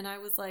years. And I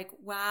was like,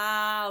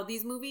 wow,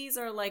 these movies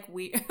are like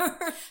weird.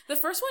 The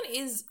first one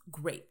is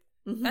great.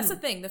 Mm-hmm. That's the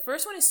thing. The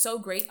first one is so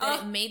great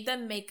that it made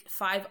them make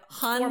 4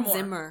 more.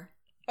 Zimmer.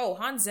 Oh,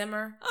 Hans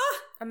Zimmer.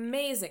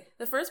 Amazing.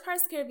 The first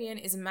Pirates of the Caribbean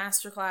is a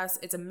masterclass.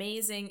 It's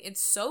amazing.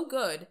 It's so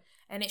good.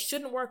 And it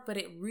shouldn't work, but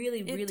it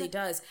really, really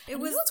does. You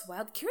know what's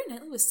wild? Keira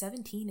Knightley was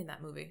 17 in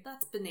that movie.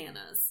 That's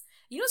bananas.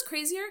 You know what's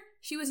crazier?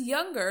 She was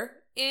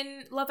younger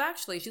in Love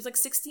Actually. She was like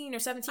 16 or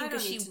 17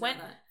 because she went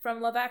from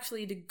Love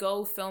Actually to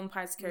go film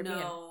Pirates of the Caribbean.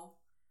 No.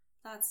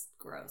 That's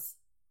gross.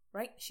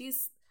 Right?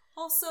 She's...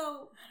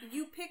 Also,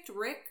 you picked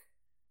Rick.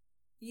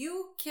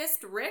 You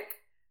kissed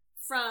Rick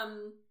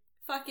from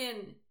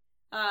fucking...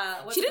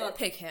 she didn't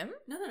pick him.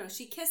 No.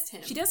 She kissed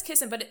him. She does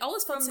kiss him, but it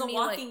always felt from to The me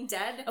Walking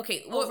Dead.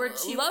 Okay, over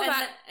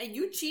and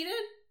you cheated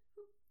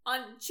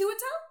on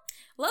Chiwetel?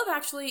 Love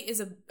Actually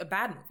is a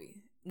bad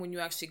movie when you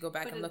actually go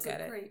back and look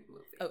at it. It's a great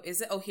movie. Oh,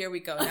 is it? Oh, here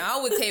we go.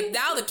 Now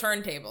the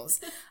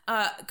turntables.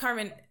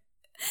 Carmen.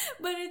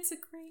 But it's a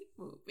great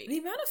movie. The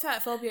amount of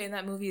fat phobia in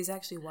that movie is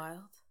actually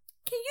wild.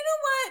 Okay, you know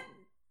what?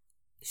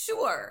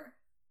 Sure.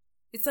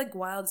 It's like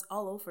wild. It's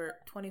all over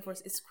 24.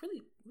 It's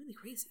really, really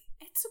crazy.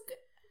 It's a good,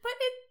 but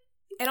it.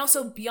 And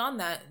also beyond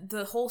that,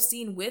 the whole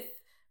scene with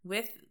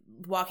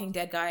Walking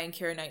Dead guy and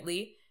Keira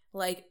Knightley,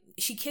 like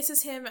she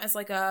kisses him as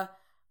like a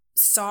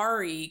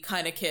sorry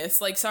kind of kiss,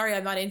 like sorry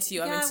I'm not into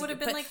you. Yeah, I would have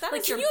been like that.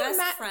 Like, is your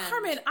best friend,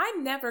 Carmen?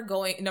 I'm never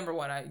going. Number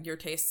one, your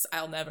tastes.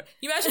 I'll never.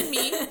 You imagine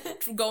me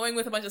going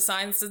with a bunch of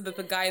signs that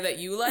the guy that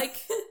you like.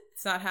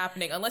 It's not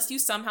happening unless you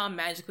somehow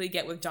magically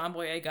get with John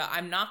Boyega.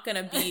 I'm not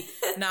gonna be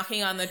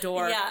knocking on the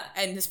door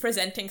and just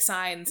presenting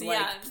signs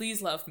like,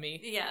 please love me.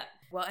 Yeah.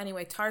 Well,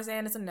 anyway,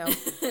 Tarzan is a no.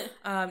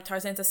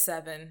 Tarzan's a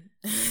 7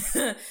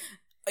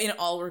 in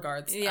all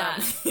regards.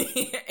 Yeah.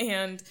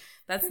 And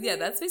that's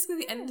basically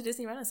the end of the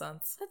Disney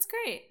Renaissance. That's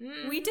great.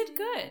 Mm-hmm. We did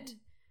good.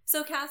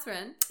 So,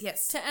 Catherine.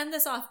 Yes. To end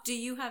this off, do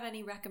you have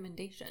any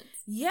recommendations?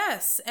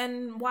 Yes.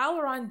 And while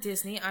we're on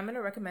Disney, I'm going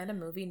to recommend a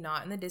movie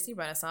not in the Disney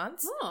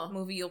Renaissance. Oh. A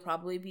movie you'll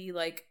probably be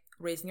like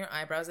raising your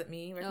eyebrows at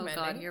me recommending.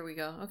 Oh, God. Here we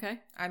go. Okay.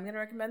 I'm going to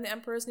recommend The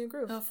Emperor's New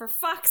Groove. Oh, for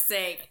fuck's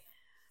sake.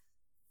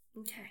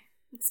 Okay.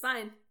 It's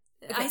fine.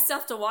 Okay. I still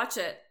have to watch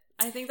it.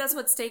 I think that's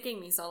what's taking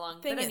me so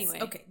long. But anyway.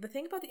 Okay. The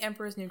thing about The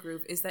Emperor's New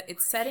Groove is that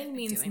its setting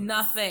means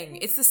nothing.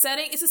 It's the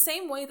setting. It's the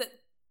same way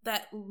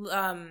that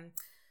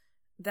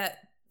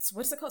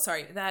what's it called?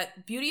 Sorry,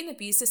 that Beauty and the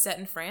Beast is set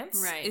in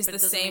France. Right, is but the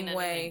it doesn't same mean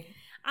way. anything.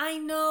 I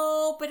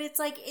know, but it's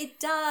like it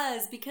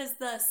does because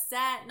the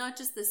set, not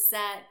just the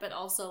set, but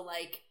also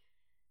like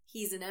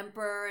he's an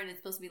emperor and it's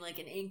supposed to be like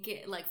an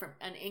Inca, like from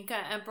an Inca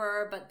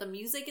emperor, but the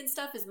music and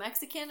stuff is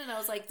Mexican, and I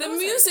was like, the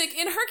music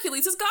in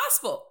Hercules is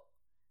gospel,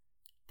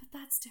 but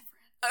that's different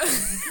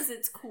because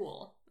it's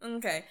cool.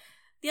 Okay.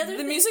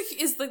 The music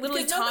is like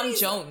literally Tom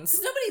Jones.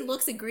 Because nobody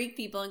looks at Greek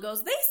people and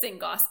goes, they sing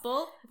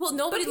gospel. Well,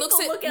 nobody looks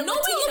at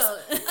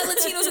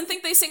Latinos and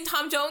think they sing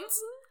Tom Jones.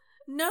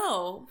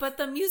 No, but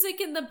the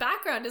music in the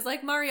background is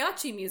like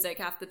mariachi music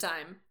half the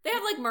time. They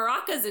have like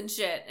maracas and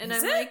shit. And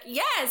I'm like,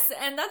 yes.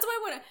 And that's why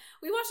when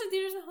we watched in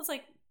theaters, I was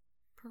like,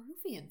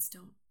 Peruvians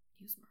don't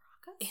use maracas.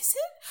 Is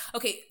it?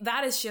 Okay,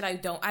 that is shit I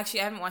don't.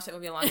 Actually, I haven't watched that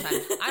movie in a long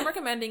time. I'm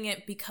recommending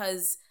it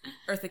because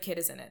Eartha Kitt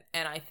is in it.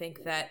 And I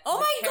think that... Oh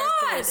my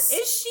god! Is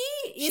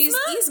she Yzma? She's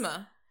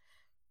Yzma.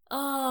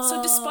 Oh.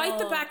 So despite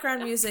the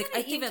background music,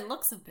 I think even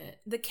looks a bit.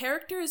 The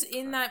characters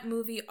in that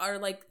movie are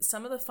like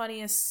some of the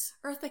funniest.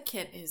 Eartha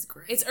Kitt is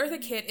great. It's Eartha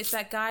Kitt. It's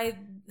that guy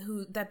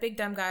that big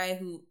dumb guy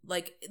who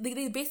like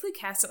they basically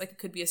cast it like it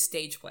could be a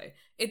stage play.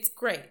 It's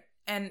great.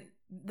 And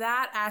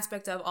that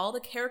aspect of all the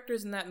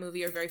characters in that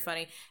movie are very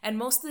funny. And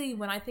mostly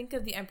when I think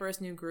of The Emperor's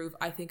New Groove,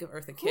 I think of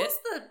Eartha Kitt. Who's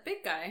the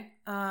big guy?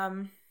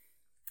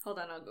 Hold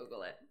on, I'll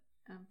Google it.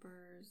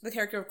 Emperor's... The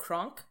character of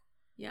Kronk?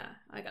 Yeah,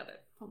 I got it.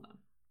 Hold on.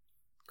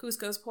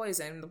 Cusco's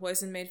poison. The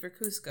poison made for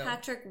Cusco.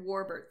 Patrick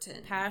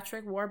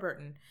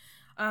Warburton.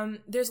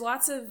 There's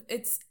lots of...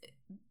 It's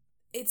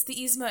the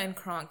Yzma and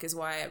Kronk is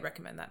why I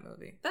recommend that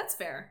movie. That's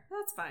fair.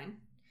 That's fine.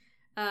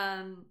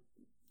 On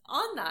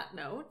that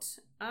note,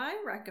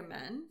 I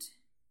recommend...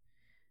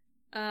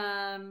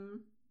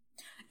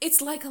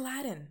 It's like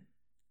Aladdin.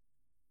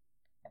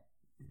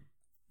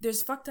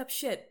 There's fucked up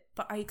shit,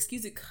 but I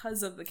excuse it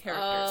because of the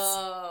characters.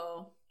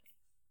 Oh,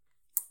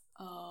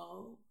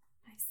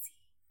 I see.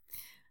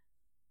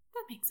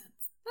 That makes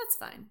sense. That's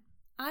fine.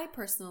 I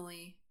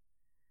personally,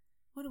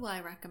 what do I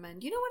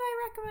recommend? You know what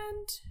I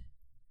recommend?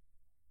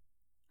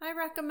 I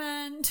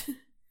recommend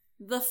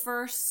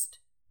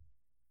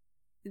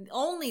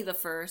only the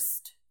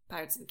first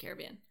Pirates of the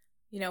Caribbean.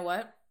 You know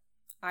what?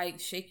 I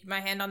shake my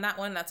hand on that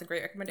one. That's a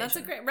great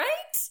recommendation.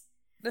 Right?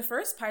 The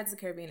first Pirates of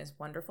the Caribbean is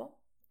wonderful.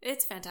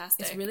 It's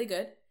fantastic. It's really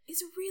good.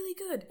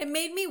 It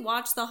made me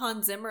watch the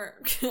Hans Zimmer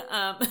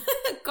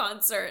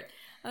concert.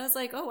 I was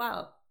like, oh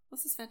wow,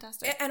 this is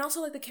fantastic. And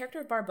also like the character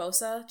of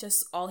Barbossa,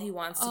 just all he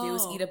wants to do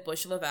is eat a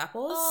bushel of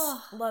apples.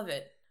 Love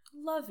it.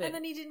 And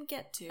then he didn't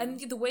get to. And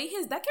the way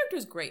that character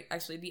is great,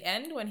 actually. The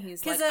end when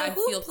he's like,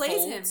 who feel plays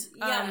cold. Him?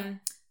 Yeah.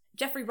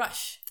 Jeffrey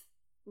Rush.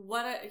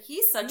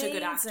 He's such a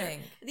good actor.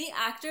 The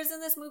actors in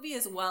this movie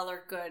as well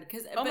are good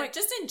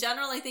just in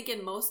general, I think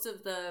in most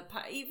of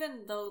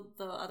even though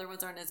the other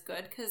ones aren't as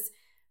good, because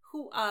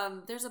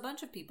there's a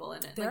bunch of people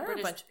in it. There are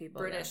a bunch of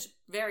people,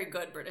 very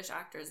good British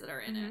actors that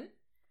are in it.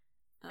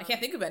 I can't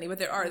think of any, but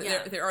there are.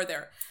 Yeah. There are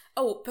there.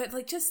 Oh, but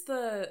like just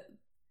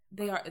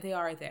they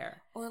are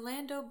there.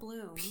 Orlando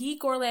Bloom.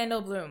 Peak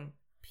Orlando Bloom.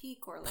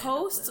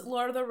 Post Bloom.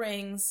 Lord of the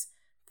Rings,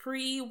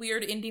 pre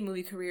weird indie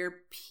movie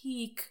career,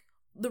 peak.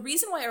 The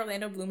reason why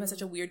Orlando Bloom has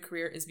such a weird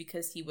career is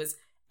because he was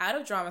out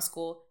of drama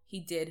school. He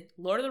did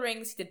Lord of the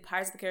Rings, he did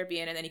Pirates of the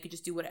Caribbean, and then he could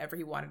just do whatever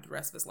he wanted the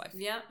rest of his life.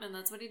 Yeah, and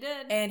that's what he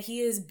did. And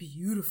he is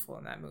beautiful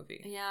in that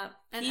movie. Yeah.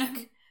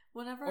 And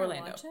whenever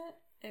Orlando. I watch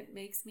it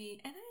makes me...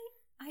 And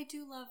I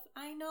do love...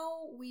 I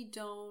know we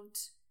don't...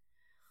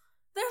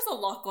 There's a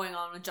lot going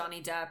on with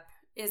Johnny Depp.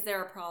 Is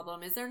there a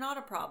problem? Is there not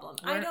a problem?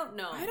 I don't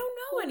know. I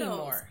don't know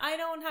anymore. I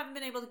haven't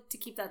been able to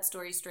keep that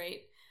story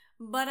straight.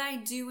 But I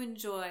do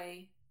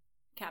enjoy...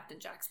 Captain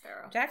Jack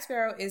Sparrow. Jack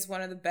Sparrow is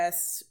one of the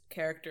best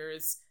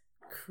characters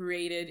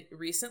created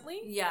recently.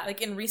 Yeah.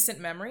 Like in recent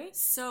memory.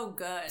 So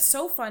good.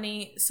 So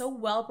funny. So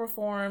well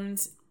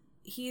performed.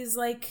 He's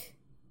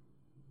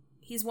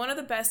one of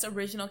the best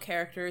original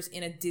characters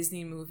in a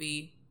Disney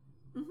movie.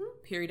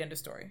 Mm-hmm. Period. End of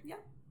story. Yeah.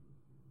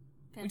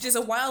 Fantastic. Which is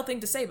a wild thing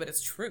to say, but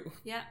it's true.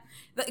 Yeah.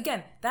 But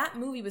again, that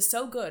movie was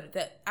so good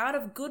that out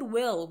of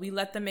goodwill, we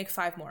let them make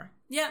 5 more.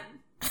 Yeah.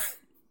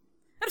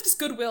 Out of just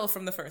goodwill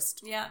from the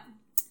first. Yeah.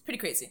 Pretty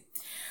crazy.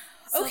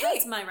 So okay,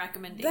 that's my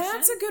recommendation.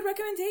 That's a good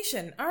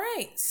recommendation. All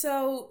right.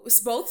 So it's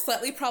both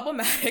slightly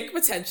problematic,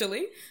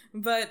 potentially,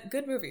 but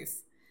good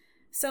movies.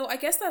 So I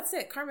guess that's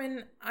it.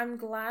 Carmen, I'm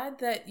glad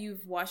that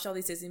you've watched all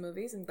these Disney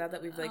movies. I'm glad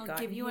that we've I'll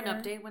give you an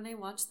update when I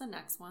watch the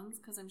next ones,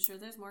 because I'm sure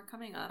there's more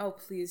coming up. Oh,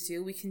 please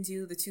do. We can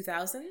do the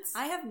 2000s.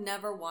 I have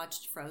never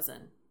watched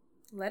Frozen.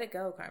 Let it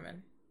go,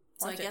 Carmen.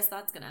 So I guess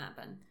that's going to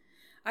happen.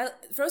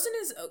 Frozen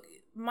is...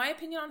 My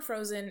opinion on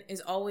Frozen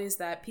is always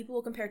that people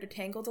will compare it to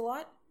Tangled a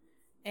lot.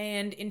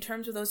 And in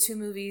terms of those two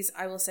movies,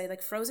 I will say,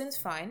 like, Frozen is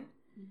fine.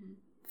 Mm-hmm.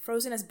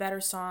 Frozen has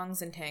better songs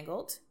than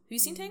Tangled. Have you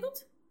seen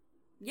Tangled?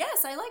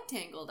 Yes, I like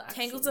Tangled, actually.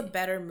 Tangled's a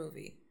better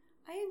movie.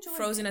 I enjoy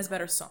Frozen has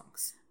better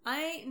songs.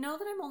 I know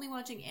that I'm only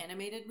watching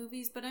animated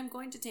movies, but I'm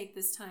going to take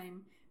this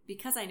time,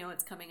 because I know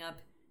it's coming up,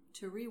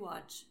 to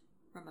rewatch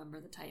Remember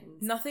the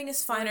Titans. Nothing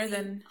is finer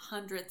than...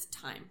 100th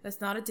time.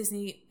 That's not a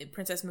Disney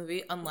princess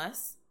movie,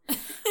 unless...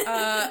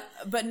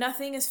 But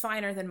nothing is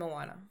finer than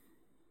Moana.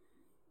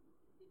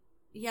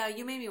 Yeah,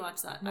 you made me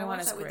watch that. Moana's I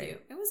watched that great.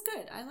 with you. It was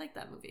good. I like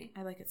that movie.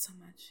 I like it so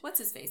much. What's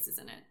his face is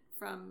in it?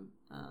 From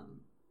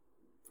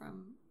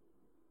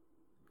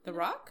The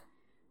Rock?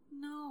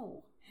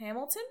 No.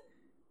 Hamilton?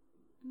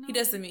 No. He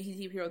does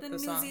he wrote the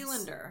songs. New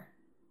Zealander.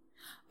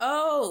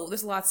 Oh,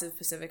 there's lots of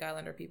Pacific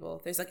Islander people.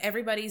 There's like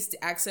everybody's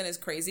accent is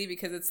crazy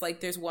because it's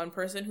like there's one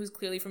person who's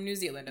clearly from New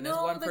Zealand and there's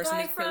one person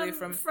who's clearly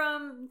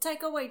from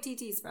Taika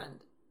Waititi's friend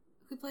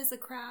who plays the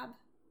crab.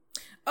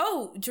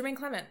 Oh, Jermaine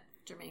Clement.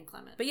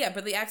 But yeah,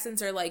 but the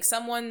accents are like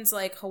someone's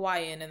like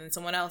Hawaiian and then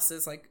someone else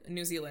is like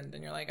New Zealand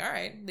and you're like, all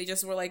right, they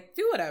just were like,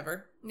 do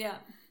whatever. Yeah.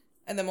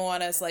 And then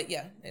Moana is like,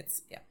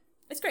 it's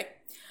great.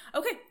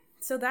 Okay,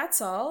 so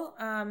that's all.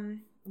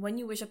 When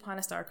You Wish Upon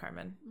a Star,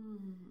 Carmen.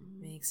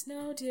 Makes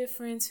no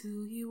difference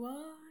who you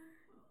are.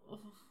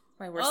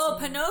 My worst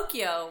thing.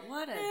 Pinocchio.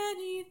 What a...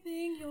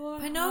 Anything your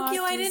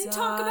Pinocchio, heart I didn't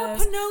talk about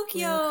desires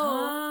Pinocchio.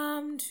 will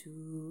come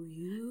to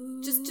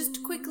you.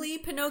 Just quickly,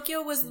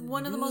 Pinocchio was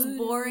one of the most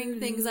boring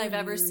things I've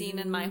ever seen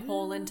in my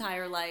whole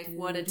entire life.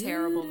 What a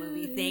terrible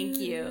movie. Thank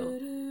you.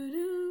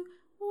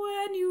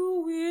 When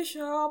you wish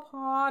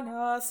upon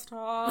a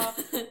star,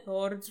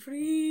 your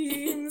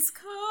dreams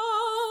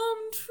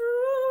come true.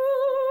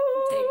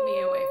 Take me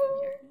away from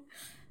here.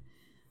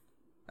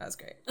 That was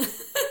great.